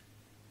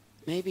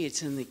maybe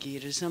it's in the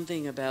Gita,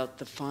 something about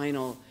the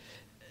final,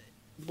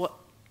 what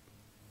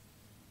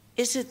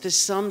is it the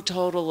sum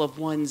total of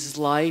one's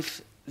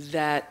life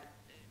that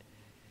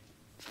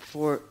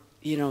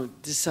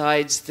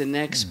decides the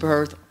next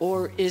birth,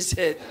 or is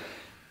it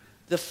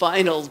the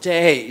final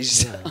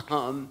days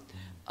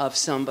of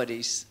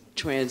somebody's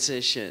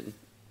transition?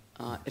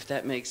 If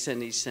that makes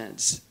any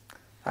sense.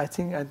 I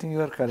think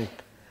you are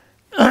correct.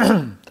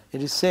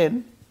 It is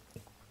said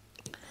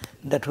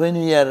that when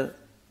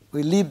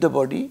we leave the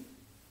body,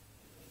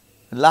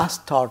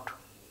 last thought,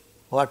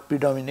 what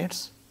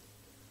predominates,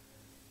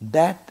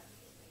 that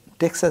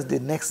takes us the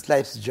next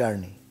life's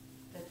journey.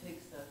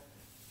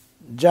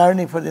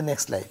 Journey for the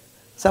next life.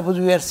 Suppose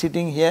we are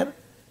sitting here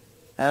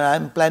and I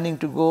am planning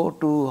to go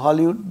to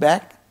Hollywood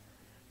back,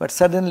 but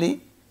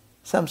suddenly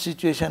some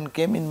situation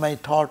came in my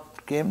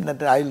thought came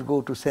that I will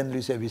go to San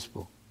Luis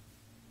Obispo.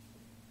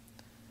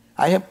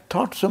 I have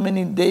thought so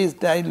many days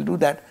that I will do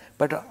that,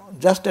 but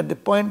just at the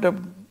point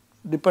of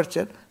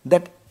departure,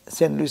 that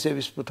San Luis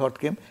Obispo thought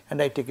came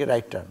and I take a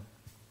right turn.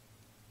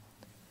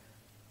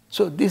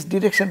 So this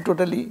direction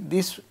totally,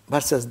 this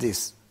versus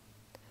this.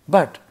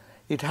 But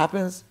it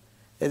happens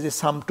as a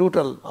sum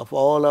total of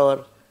all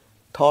our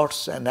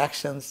thoughts and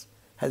actions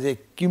has a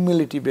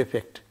cumulative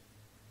effect.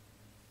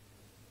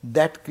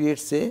 That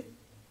creates it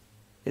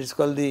is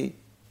called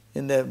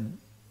in the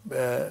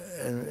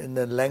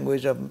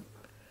language of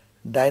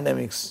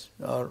dynamics,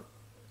 or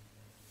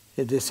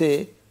they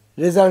say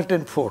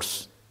resultant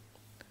force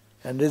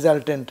and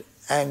resultant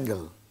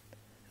angle.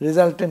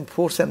 Resultant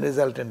force and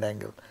resultant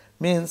angle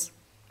means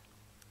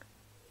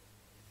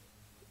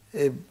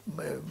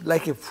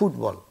like a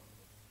football.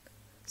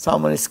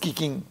 Someone is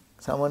kicking,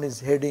 someone is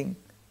heading,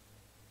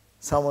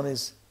 someone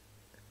is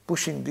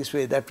pushing this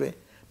way, that way.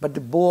 But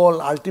the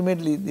ball,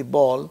 ultimately the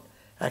ball,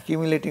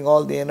 accumulating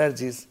all the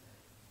energies,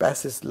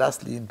 passes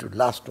lastly into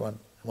last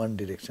one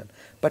direction.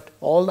 But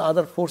all the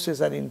other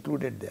forces are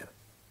included there.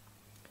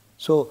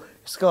 So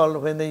it's called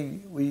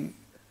when we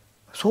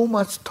so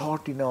much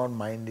thought in our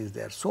mind is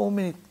there, so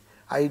many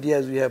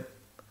ideas we have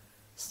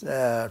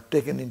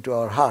taken into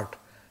our heart.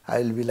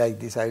 I will be like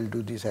this, I will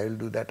do this, I will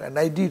do that, and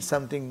I did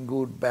something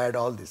good, bad,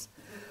 all this.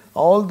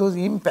 All those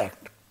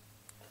impact,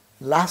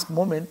 last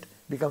moment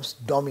becomes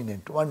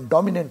dominant. One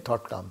dominant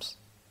thought comes.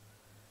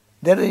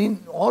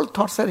 All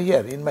thoughts are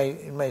here in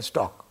my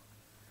stock.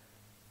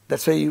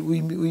 That's why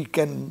we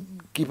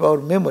can keep our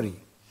memory.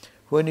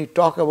 When we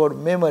talk about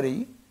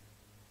memory,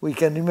 we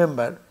can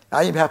remember.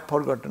 I have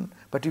forgotten,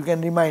 but you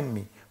can remind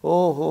me.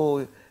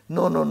 Oh,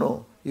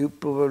 no, you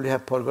probably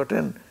have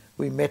forgotten.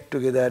 We met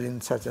together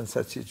in such and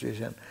such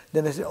situation.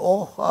 Then I say,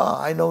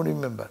 I now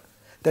remember.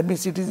 That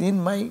means it is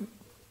in my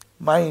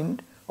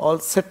mind all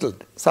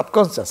settled,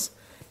 subconscious.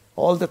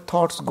 All the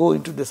thoughts go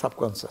into the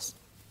subconscious.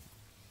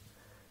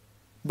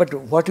 But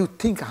what you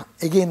think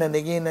again and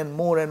again and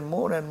more and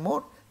more and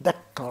more, that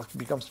thought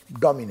becomes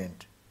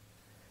dominant.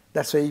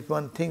 That's why if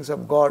one thinks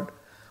of God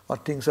or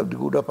thinks of the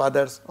good of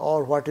others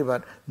or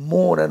whatever,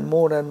 more and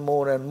more and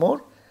more and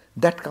more,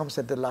 that comes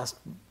at the last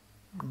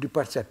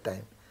departure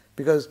time.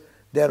 Because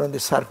they are on the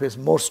surface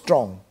more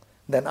strong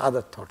than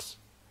other thoughts.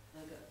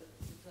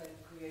 It's like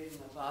creating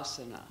a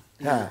vasana.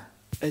 Yeah.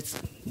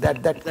 It's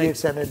that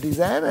creates a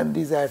desire, and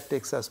desire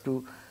takes us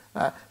to,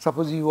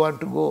 suppose you want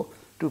to go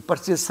to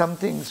purchase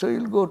something, so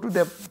you'll go to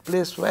the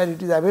place where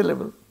it is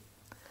available.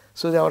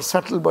 So our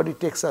subtle body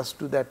takes us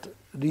to that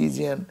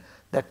region,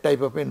 that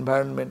type of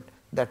environment,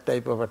 that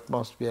type of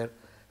atmosphere,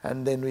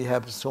 and then we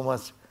have so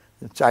much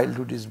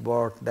childhood is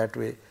brought that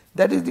way.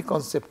 That is the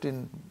concept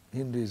in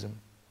Hinduism.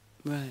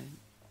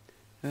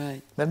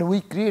 Right. And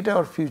we create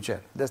our future,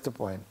 that's the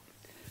point.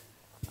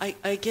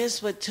 I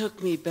guess what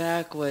took me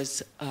back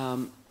was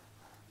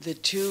the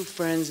two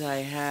friends I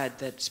had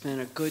that spent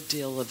a good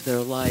deal of their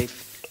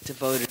life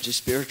devoted to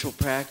spiritual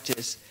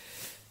practice.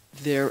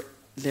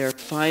 Their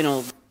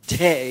final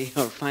day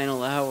or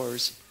final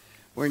hours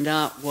were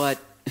not what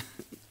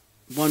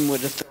one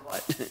would have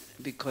thought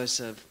because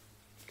of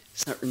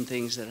certain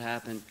things that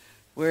happened.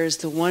 Whereas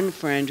the one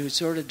friend who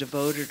sort of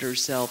devoted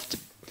herself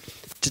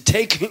to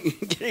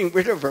getting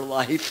rid of her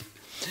life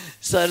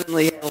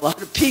suddenly had a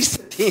lot of peace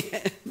at the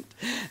end.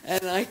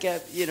 And I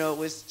kept, it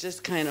was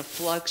just kind of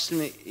fluxed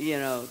me,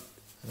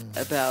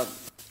 about,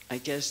 I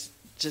guess,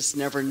 just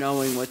never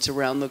knowing what's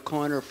around the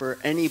corner for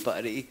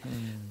anybody.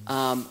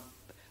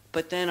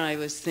 But then I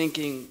was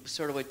thinking,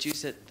 sort of what you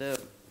said,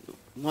 the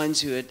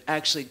ones who had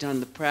actually done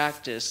the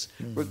practice,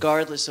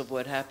 regardless of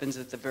what happens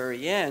at the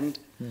very end,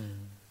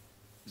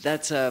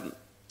 that's,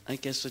 I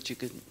guess, what you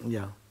could...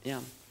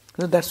 Yeah.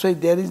 So that's why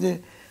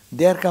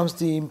there comes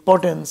the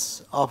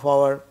importance of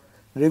our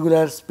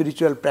regular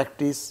spiritual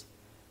practice,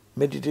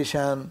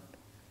 meditation,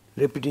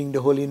 repeating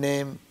the holy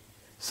name,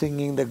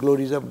 singing the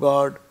glories of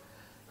God.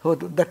 So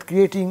that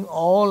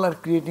all are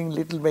creating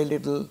little by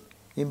little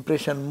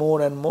impression,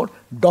 more and more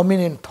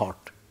dominant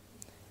thought.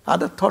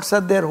 Other thoughts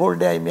are there whole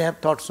day. I may have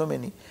thought so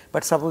many,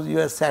 but suppose you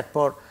have sat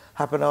for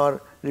half an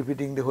hour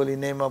repeating the holy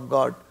name of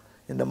God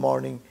in the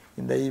morning,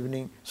 in the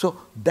evening. So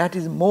that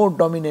is more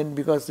dominant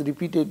because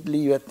repeatedly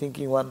you are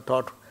thinking one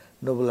thought,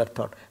 nobler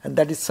thought, and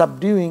that is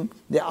subduing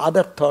the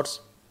other thoughts,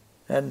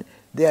 and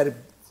they are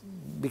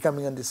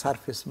becoming on the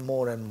surface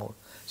more and more.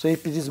 So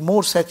if it is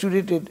more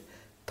saturated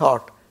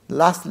thought,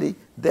 lastly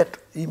that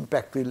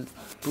impact will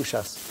push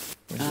us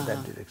into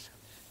that direction.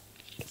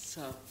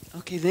 So,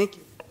 okay, thank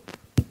you.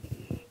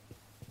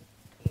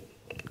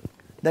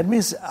 That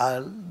means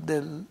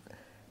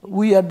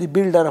we are the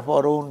builder of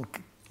our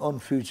own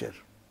future.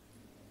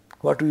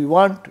 What we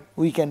want,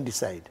 we can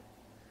decide.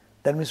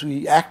 That means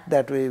we act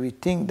that way, we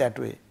think that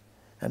way,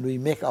 and we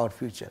make our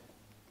future.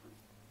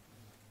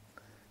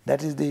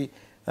 That is the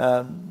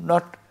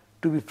not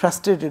to be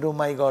frustrated, oh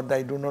my God,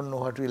 I do not know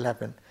what will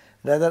happen.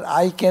 Rather,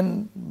 I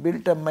can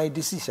build up my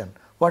decision,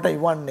 what I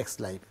want next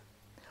life.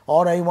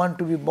 Or I want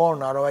to be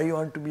born, or I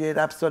want to be an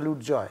absolute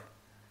joy.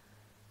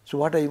 So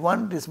what I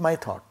want is my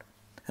thought,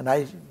 and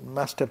I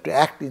must have to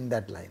act in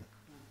that line.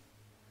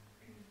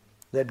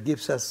 That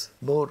gives us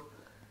more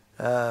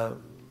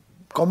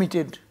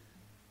committed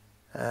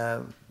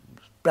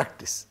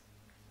practice.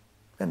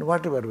 And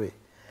whatever way.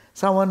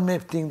 Someone may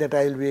think that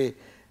I will be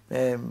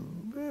a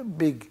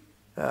big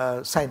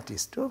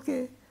scientist.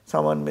 Okay.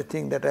 Someone may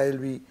think that I will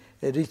be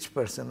a rich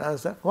person.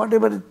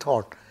 Whatever the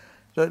thought.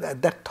 So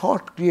that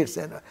thought creates,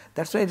 and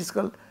that's why it is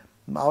called,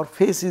 our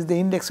face is the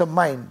index of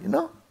mind,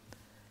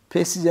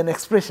 Face is an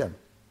expression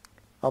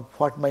of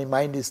what my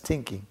mind is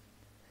thinking.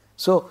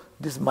 So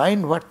this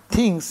mind, what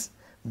thinks,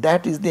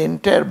 that is the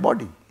entire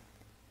body.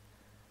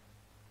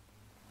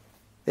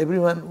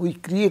 Everyone, we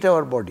create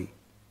our body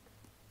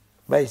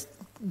by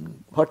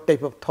what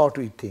type of thought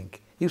we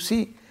think. You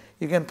see,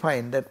 you can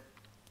find that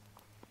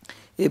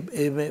a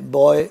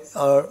boy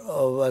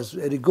or was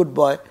a very good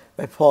boy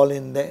might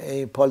falling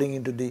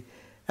into the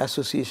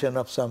association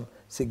of some,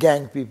 say,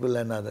 gang people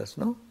and others,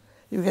 no?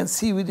 You can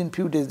see within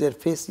few days their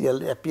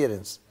facial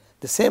appearance.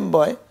 The same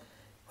boy,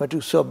 what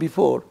you saw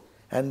before,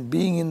 and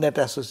being in that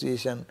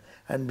association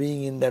and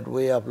being in that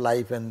way of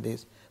life and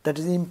this, that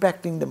is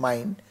impacting the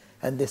mind,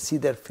 and they see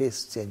their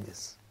face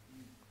changes.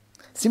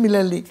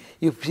 Similarly,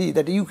 you see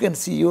that you can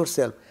see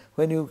yourself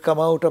when you come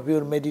out of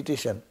your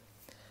meditation,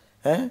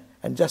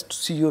 and just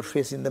see your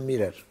face in the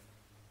mirror.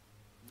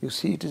 You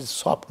see it is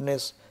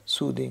softness,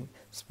 soothing,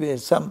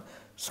 some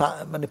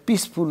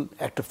peaceful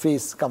at the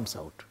face comes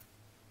out.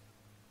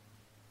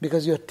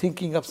 Because you are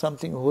thinking of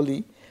something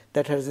holy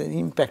that has an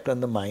impact on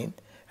the mind,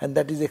 and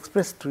that is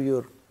expressed through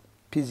your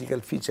physical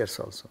features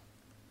also.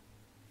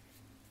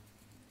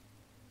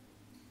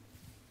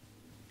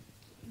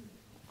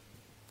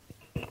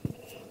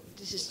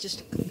 This is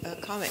just a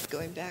comment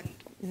going back,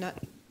 not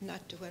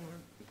to when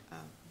we're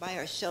by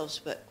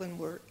ourselves, but when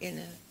we're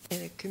in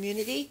a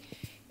community,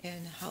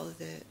 and how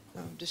the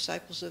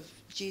disciples of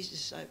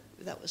Jesus.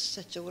 That was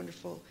such a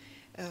wonderful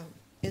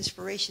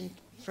inspiration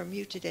from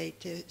you today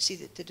to see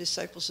that the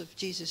disciples of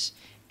Jesus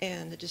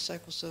and the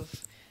disciples of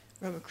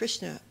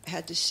Ramakrishna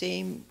had the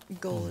same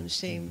goal and the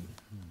same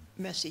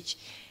message.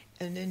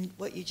 And then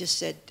what you just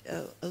said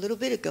a little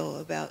bit ago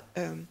about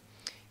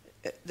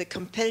the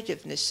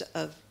competitiveness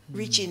of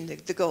reaching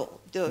the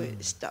goal.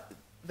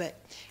 But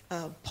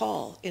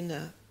Paul in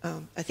the,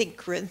 I think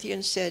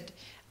Corinthians said,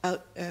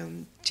 out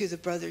to the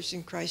brothers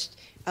in Christ,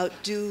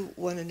 outdo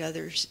one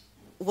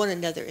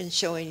another in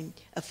showing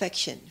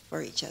affection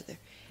for each other.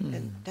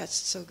 And that's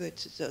so good.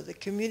 So the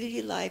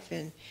community life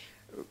and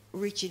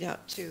reaching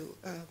out to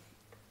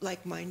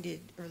like-minded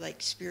or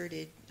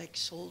like-spirited,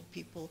 like-souled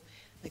people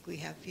like we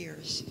have here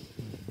has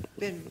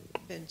been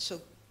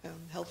so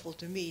helpful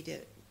to me to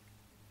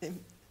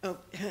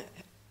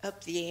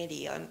up the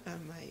ante on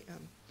my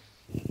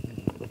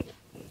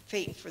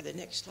fate for the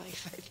next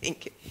life, I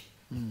think.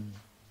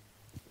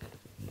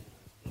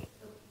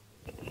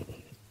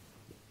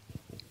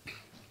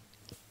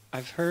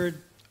 I've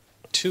heard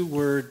two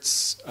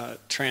words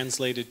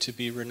translated to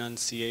be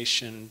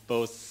renunciation,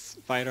 both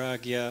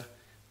vairagya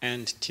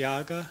and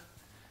tyaga.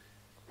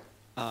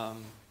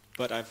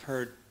 But I've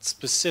heard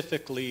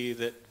specifically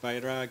that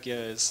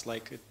vairagya is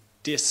like a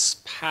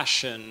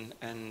dispassion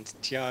and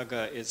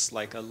tyaga is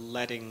like a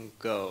letting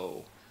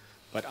go.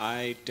 But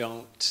I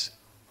don't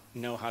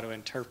know how to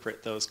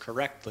interpret those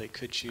correctly.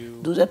 Could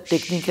you Those are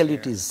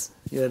technicalities.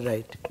 You are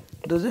right.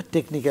 Those are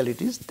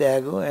technicalities.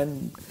 Tyaga,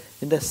 and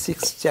in the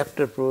 6th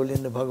chapter probably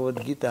in the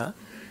Bhagavad Gita,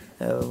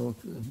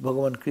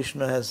 Bhagavan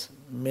Krishna has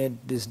made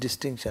this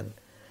distinction.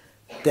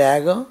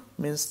 Tyaga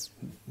means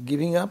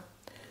giving up,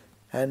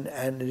 and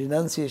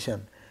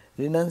renunciation.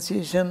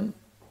 Renunciation,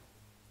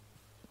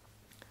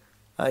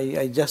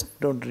 I just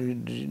don't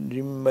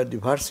remember the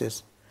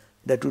verses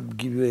that would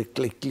give you a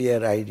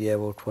clear idea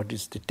about what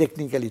is the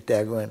technically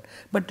tyaga.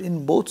 But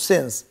in both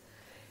sense,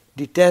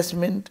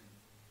 detachment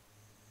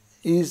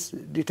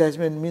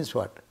means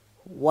what?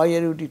 Why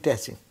are you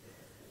detaching?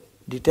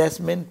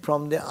 Detachment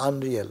from the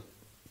unreal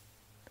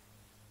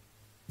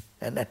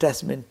and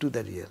attachment to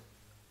the real.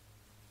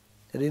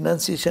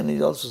 Renunciation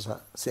is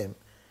also same.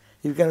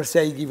 You cannot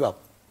say, I give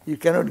up. You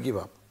cannot give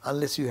up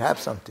unless you have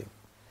something.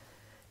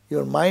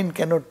 Your mind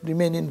cannot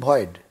remain in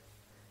void.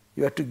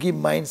 You have to give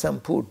mind some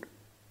food.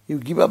 You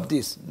give up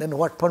this, then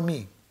what for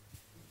me?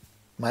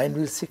 Mind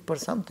will seek for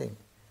something.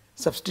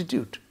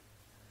 Substitute.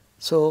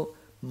 So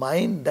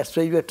mind, that's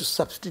why you have to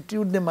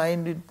substitute the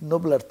mind with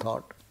nobler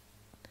thought,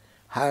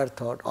 higher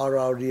thought, or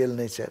our real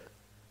nature.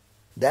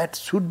 That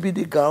should be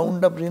the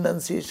ground of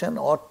renunciation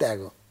or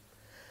tyaga.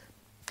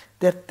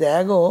 That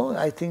tyaga,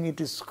 I think it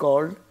is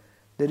called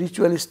the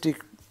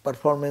ritualistic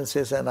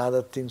performances and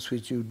other things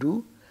which you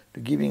do, to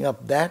giving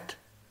up that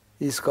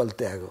is called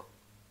tyaga.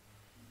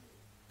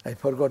 I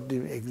forgot the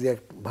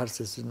exact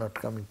verses, is not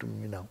coming to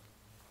me now.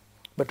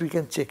 But we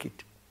can check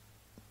it.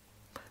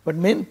 But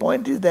main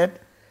point is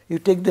that you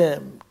take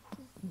the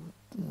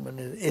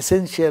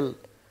essential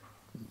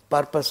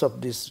purpose of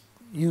this,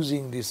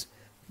 using these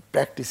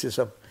practices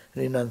of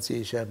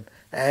renunciation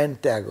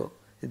and tyaga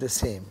is the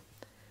same.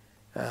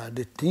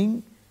 The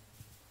thing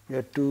you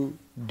have to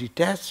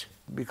detach,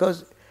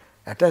 because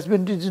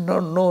attachment is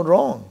no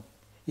wrong.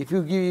 If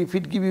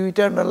it give you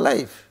eternal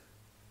life.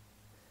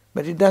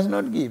 But it does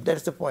not give,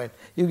 that's the point.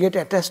 You get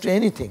attached to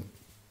anything.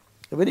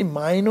 A very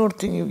minor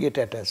thing you get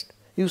attached.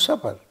 You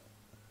suffer.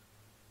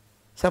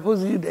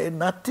 Suppose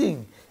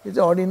nothing, it's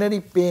ordinary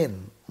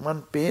pain.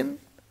 One pain,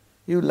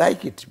 you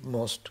like it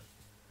most.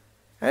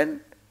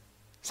 And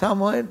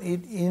somewhere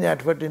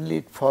inadvertently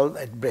it falls,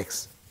 it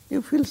breaks.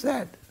 You feel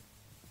sad.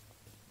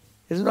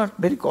 It's not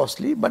very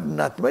costly, but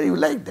not where you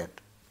like that.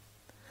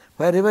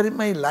 Wherever in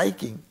my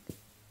liking,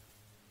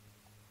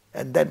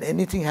 and then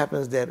anything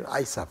happens there,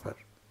 I suffer.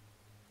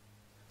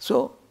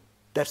 So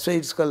that's why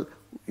it's called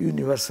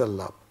universal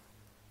love.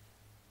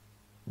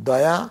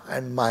 Daya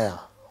and Maya,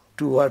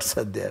 two words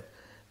are there.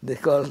 They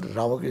called,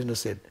 Ramakrishna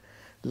said,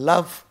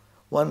 love,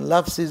 one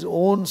loves his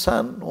own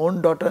son,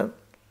 own daughter,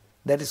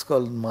 that is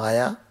called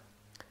Maya.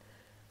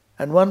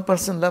 And one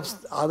person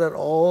loves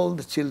all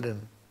the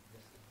children,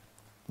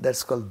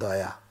 that's called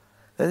Daya.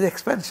 That is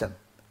expansion,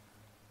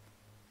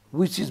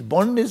 which is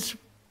bondage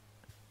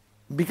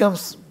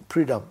becomes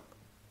freedom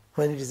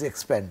when it is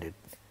expanded.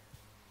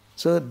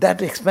 So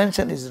that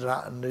expansion is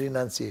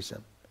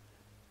renunciation.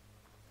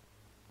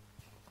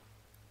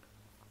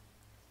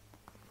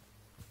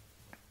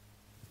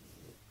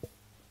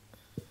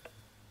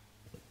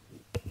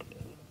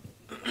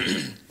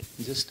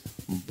 Just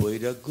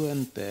Vairagya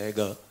and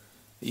Tyaga.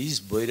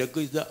 Vairagya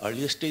is the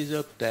earliest stage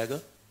of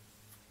Tyaga?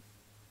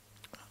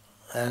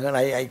 And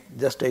I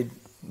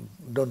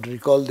don't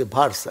recall the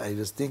verse. I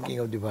was thinking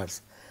of the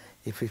verse.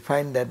 If we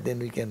find that, then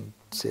we can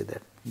say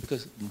that.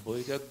 Because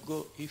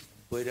Vairagya, if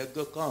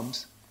Vairagya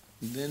comes,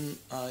 then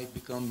I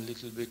become a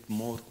little bit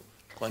more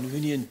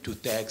convenient to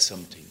tag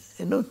something.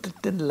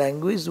 The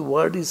language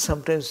word is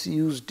sometimes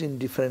used in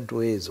different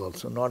ways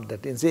also. Not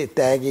that in say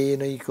tage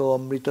iko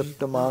amritatta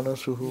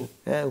suhu.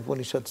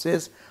 Upanishad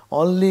says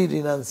only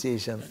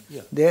renunciation.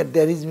 Yeah.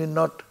 There is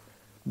not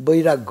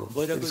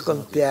vairagya. It's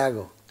called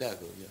tyaga.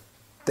 Tyaga, yeah.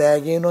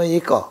 Tyageno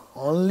eka.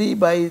 Only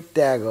by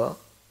tyaga,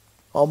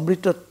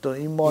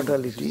 amritatta,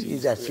 immortality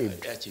is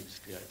achieved.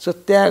 Yeah. So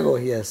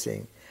tyaga he is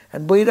saying.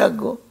 And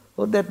vairagya,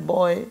 that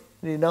boy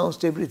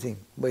renounced everything.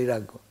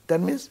 Vairagya.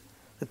 That means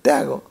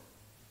tyaga.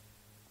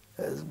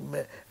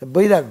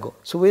 Vairagya.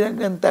 So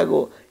vairagya and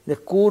tyaga, the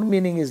core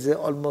meaning is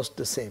almost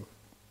the same.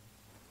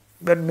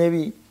 But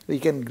maybe we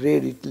can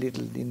grade it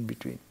little in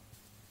between.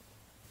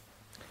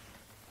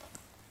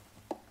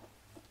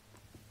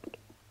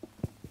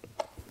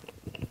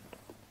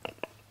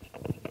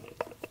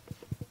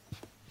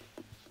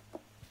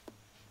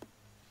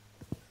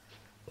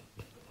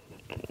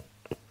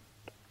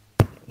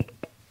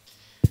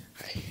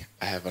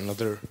 I have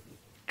another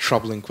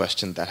troubling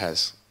question that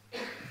has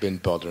been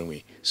bothering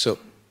me. So,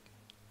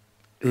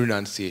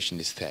 renunciation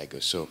is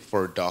tyaga. So,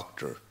 for a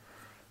doctor,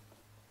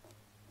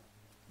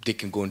 they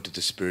can go into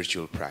the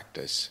spiritual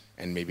practice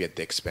and maybe at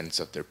the expense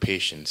of their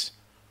patients,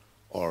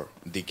 or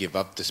they give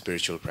up the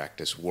spiritual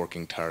practice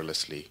working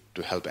tirelessly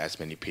to help as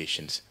many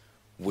patients.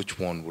 Which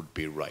one would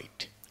be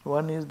right?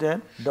 One is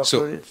that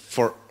doctor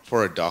So,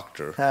 for a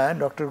doctor,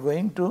 doctor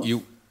going to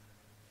you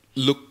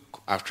look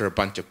after a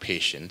bunch of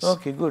patients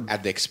okay, good.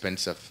 at the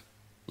expense of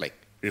like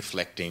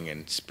reflecting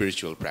and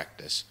spiritual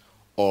practice,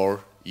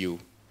 or you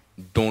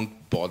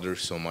don't bother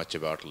so much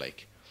about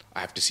like I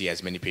have to see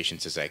as many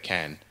patients as I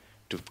can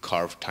to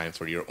carve time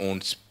for your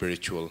own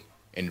spiritual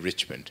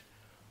enrichment.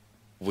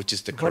 Which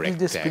is the correct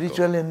What is the tyaga?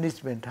 spiritual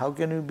enrichment? How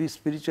can you be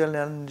spiritual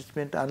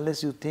enrichment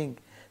unless you think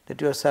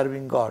that you are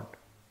serving God?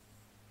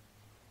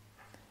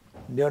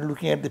 You are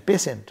looking at the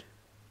patient.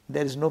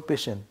 There is no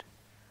patient.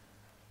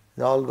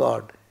 It's all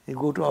God. You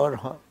go to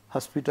our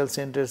hospital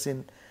centers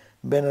in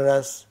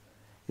Benares,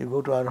 you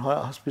go to our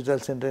hospital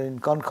center in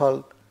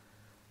Conkhal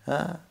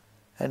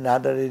and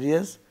other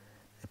areas.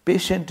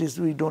 Patient is,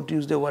 we don't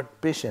use the word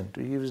patient,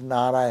 we use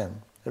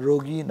Narayan,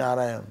 Rogi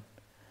Narayan.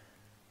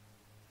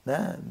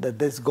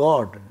 That is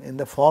God in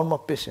the form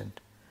of patient.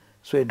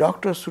 So a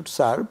doctor should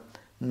serve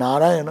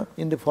Narayana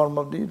in the form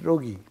of the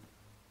Rogi.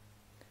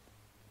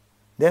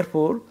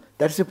 Therefore,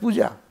 that is a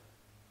puja.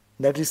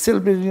 That is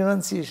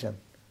self-renunciation.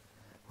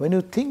 When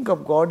you think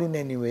of God in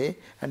any way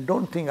and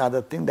don't think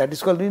other thing, that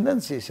is called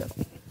renunciation.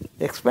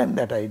 Expand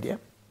that idea.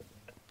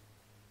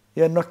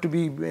 You are not to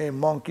be a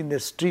monk in the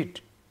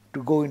street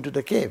to go into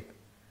the cave.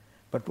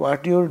 But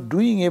what you are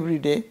doing every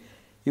day,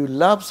 you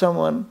love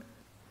someone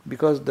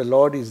because the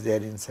Lord is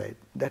there inside.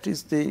 That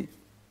is the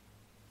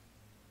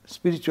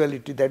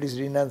spirituality, that is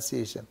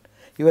renunciation.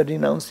 You are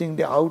renouncing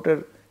the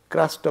outer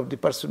crust of the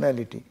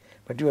personality,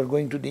 but you are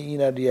going to the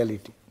inner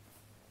reality.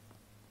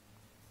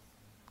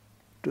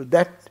 To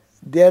that,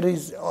 there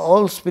is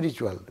all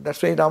spiritual.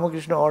 That's why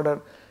Ramakrishna order,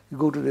 you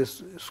go to the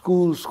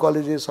schools,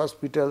 colleges,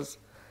 hospitals,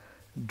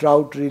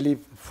 drought relief,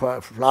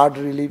 flood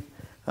relief,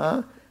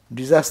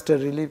 disaster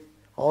relief,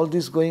 all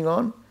this going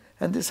on,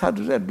 and the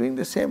sadhus are doing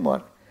the same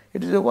work.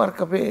 It is a work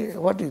of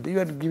what is it? You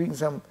are giving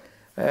some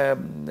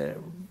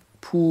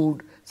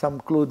food,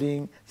 some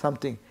clothing,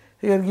 something.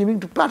 You are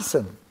giving to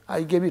person.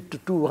 I gave it to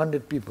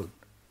 200 people.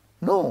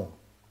 No.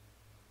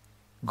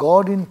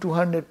 God in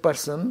 200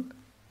 person,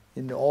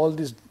 in all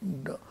this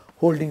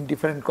holding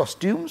different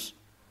costumes,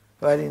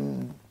 where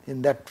in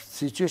that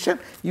situation,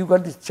 you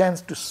got the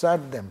chance to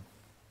serve them.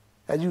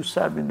 As you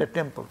serve in the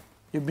temple,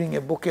 you bring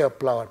a bouquet of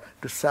flower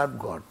to serve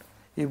God.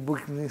 You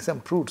bring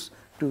some fruits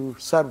to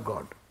serve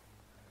God.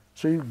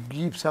 So you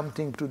give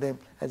something to them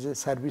as a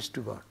service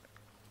to God.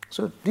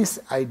 So this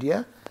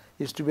idea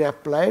is to be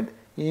applied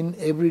in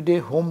everyday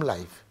home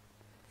life.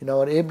 In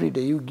our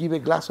everyday, you give a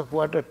glass of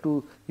water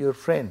to your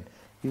friend,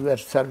 you are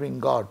serving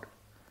God.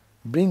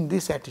 Bring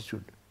this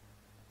attitude.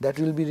 That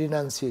will be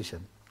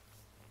renunciation.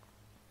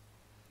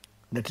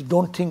 That you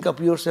don't think of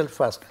yourself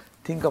first.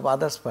 think of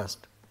others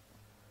first.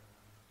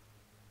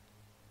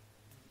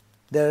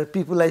 There are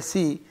people I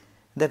see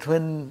that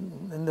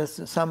when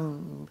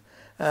some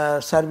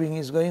serving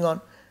is going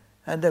on,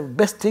 and the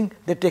best thing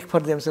they take for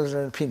themselves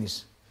and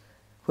finish.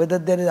 Whether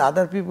there is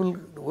other people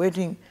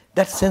waiting,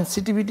 that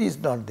sensitivity is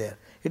not there.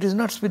 It is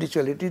not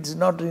spirituality, it is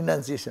not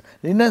renunciation.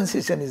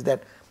 Renunciation is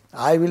that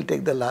I will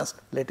take the last,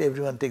 let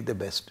everyone take the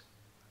best.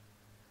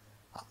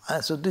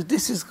 So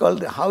this is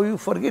called how you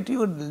forget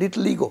your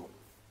little ego.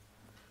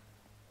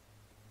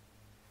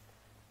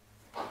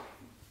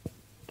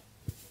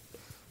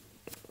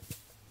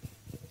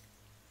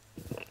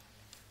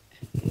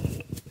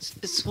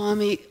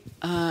 Swami,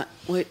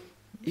 what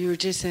you were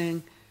just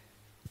saying,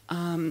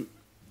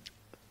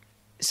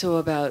 so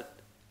about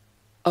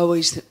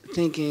always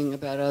thinking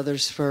about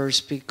others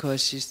first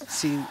because you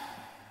see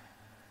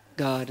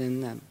God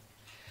in them.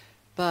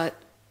 But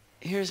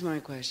here's my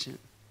question.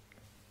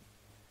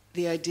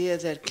 The idea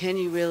that can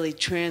you really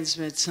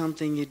transmit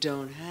something you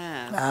don't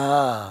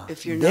have?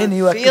 If you're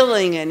not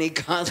feeling any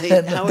godly,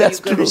 how are you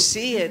going to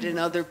see it in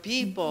other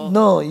people?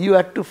 No, you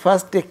have to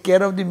first take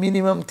care of the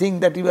minimum thing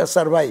that you have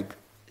survived.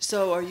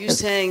 So are you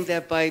saying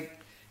that by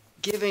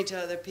giving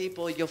to other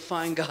people, you'll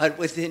find God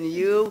within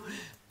you?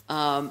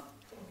 But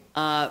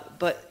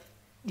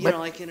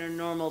like in a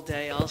normal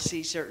day, I'll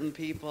see certain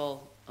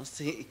people,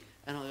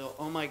 and I'll go,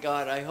 oh my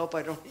God, I hope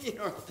I don't,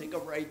 take a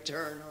right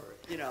turn or,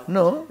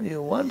 No,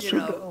 one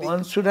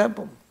should have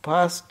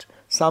first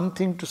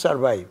something to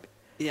survive.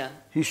 Yeah.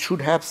 He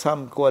should have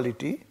some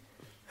quality.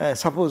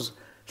 Suppose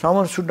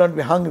someone should not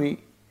be hungry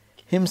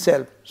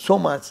himself so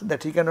much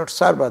that he cannot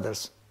serve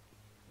others.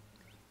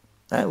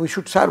 We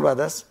should serve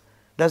others.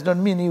 Does not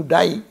mean you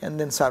die and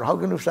then serve. How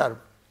can you serve?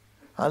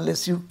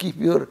 Unless you keep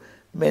your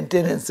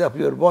maintenance of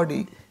your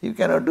body, you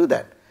cannot do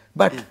that.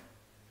 But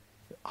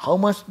how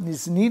much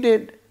is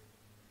needed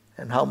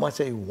and how much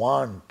I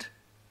want.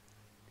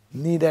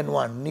 Need and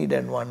want, need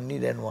and want,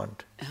 need and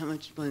want. How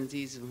much one of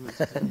these?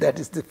 That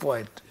is the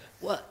point.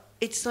 Well,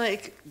 it's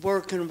like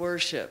work and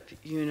worship,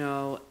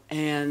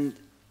 and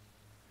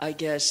I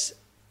guess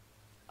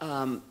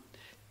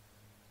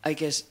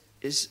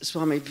is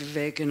Swami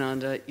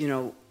Vivekananda,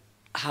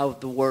 how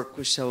the work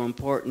was so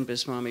important, but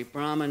Swami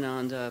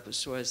Brahmananda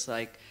was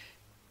like,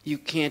 you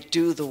can't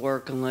do the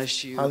work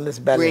unless you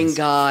bring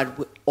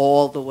God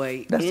all the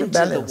way into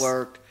the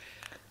work,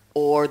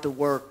 or the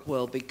work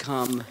will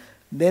become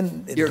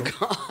your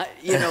God.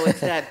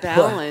 It's that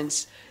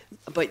balance,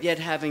 but yet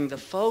having the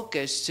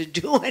focus to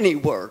do any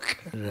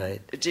work.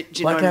 Right.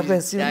 What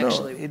happens,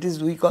 it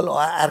is we call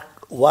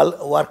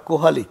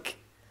workaholic.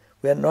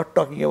 We are not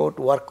talking about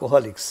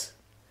workaholics.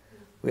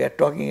 We are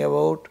talking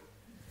about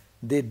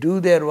they do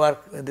their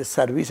work, the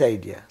service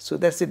idea. So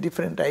that's a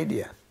different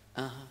idea.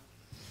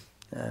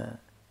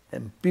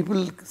 And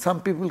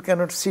some people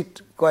cannot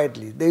sit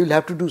quietly. They will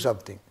have to do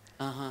something.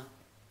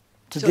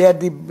 So they are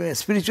the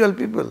spiritual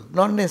people.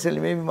 Not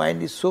necessarily. Maybe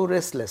mind is so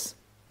restless.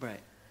 Right.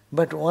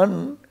 But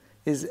one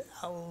is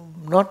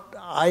not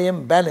I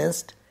am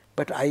balanced,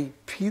 but I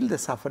feel the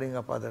suffering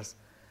of others.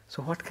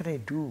 So what can I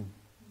do?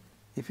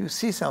 If you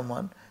see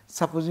someone,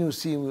 suppose you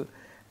see,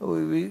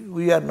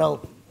 we are now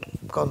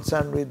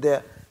concerned with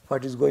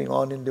what is going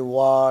on in the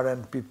war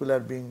and people are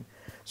being...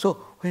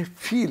 So we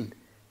feel,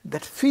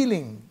 that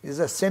feeling is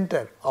the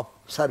center of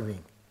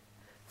serving.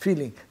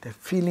 Feeling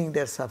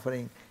their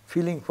suffering,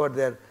 feeling for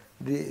their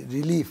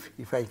relief,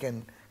 if I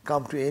can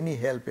come to any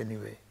help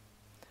anyway.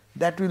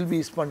 That will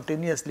be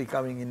spontaneously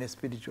coming in a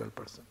spiritual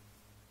person.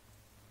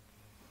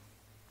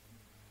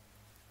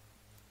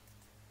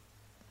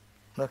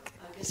 Okay.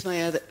 I guess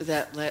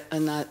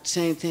that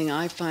same thing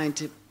I find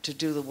to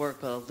do the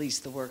work, well, at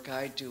least the work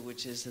I do,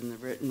 which is in the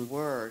written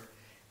word,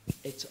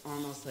 it's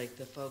almost like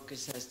the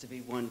focus has to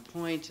be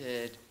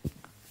one-pointed,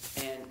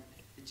 and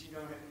I don't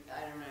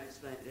know how to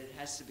explain it. It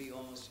has to be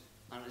almost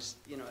honest,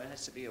 it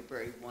has to be a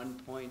very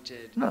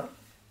one-pointed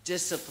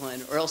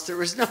discipline, or else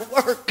there is no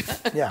work.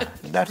 Yeah,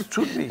 that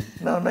should be.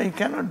 No, you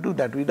cannot do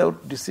that.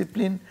 Without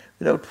discipline,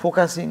 without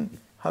focusing,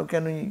 how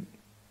can we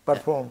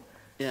perform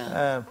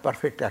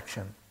perfect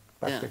action?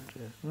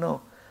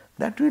 No,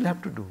 that we'll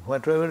have to do.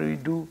 Whatever we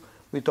do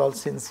with all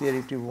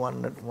sincerity,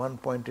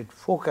 one-pointed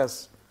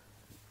focus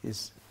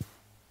is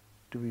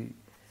to be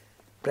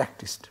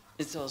practiced.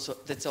 That's also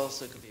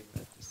to be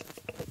practiced.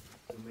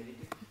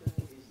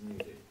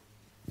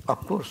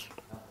 Of course.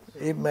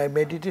 In my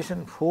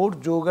meditation, 4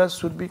 yogas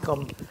should be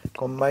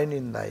combined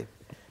in life.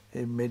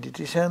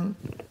 In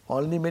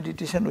only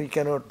meditation, we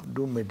cannot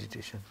do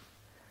meditation.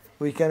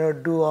 We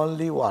cannot do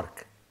only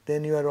work.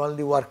 Then you are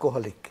only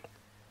workaholic.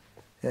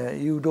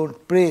 You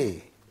don't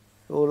pray,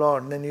 oh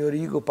Lord, then your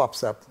ego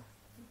pops up.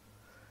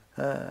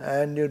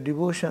 And your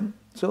devotion.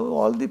 So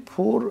all the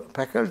 4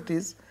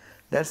 faculties,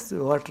 that's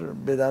what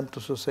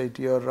Vedanta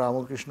Society or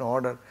Ramakrishna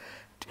order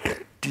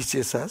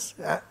teaches us.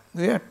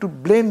 We have to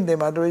blend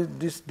them, otherwise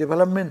this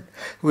development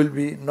will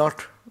be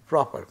not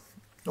proper,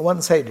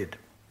 one-sided.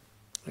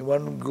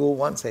 One go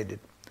one-sided.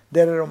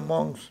 There are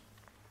monks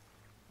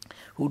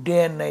who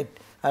day and night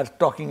are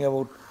talking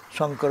about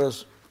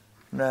Shankara's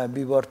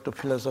Vivarta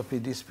philosophy,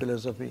 this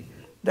philosophy.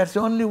 That's the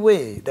only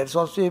way. That's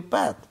also a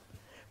path.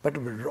 But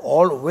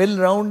all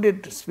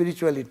well-rounded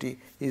spirituality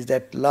is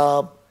that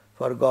love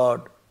for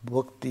God,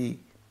 bhakti,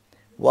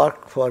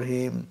 work for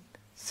Him,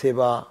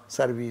 seva,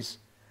 service,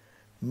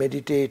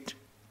 meditate,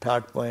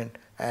 third point,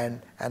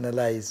 and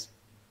analyze.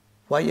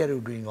 Why are you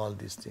doing all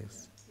these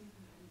things?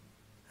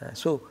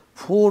 So,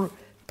 4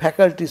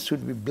 faculties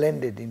should be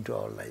blended into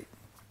our life.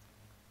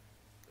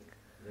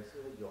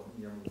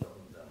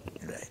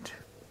 Right.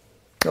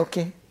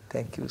 Okay.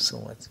 Thank you so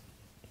much.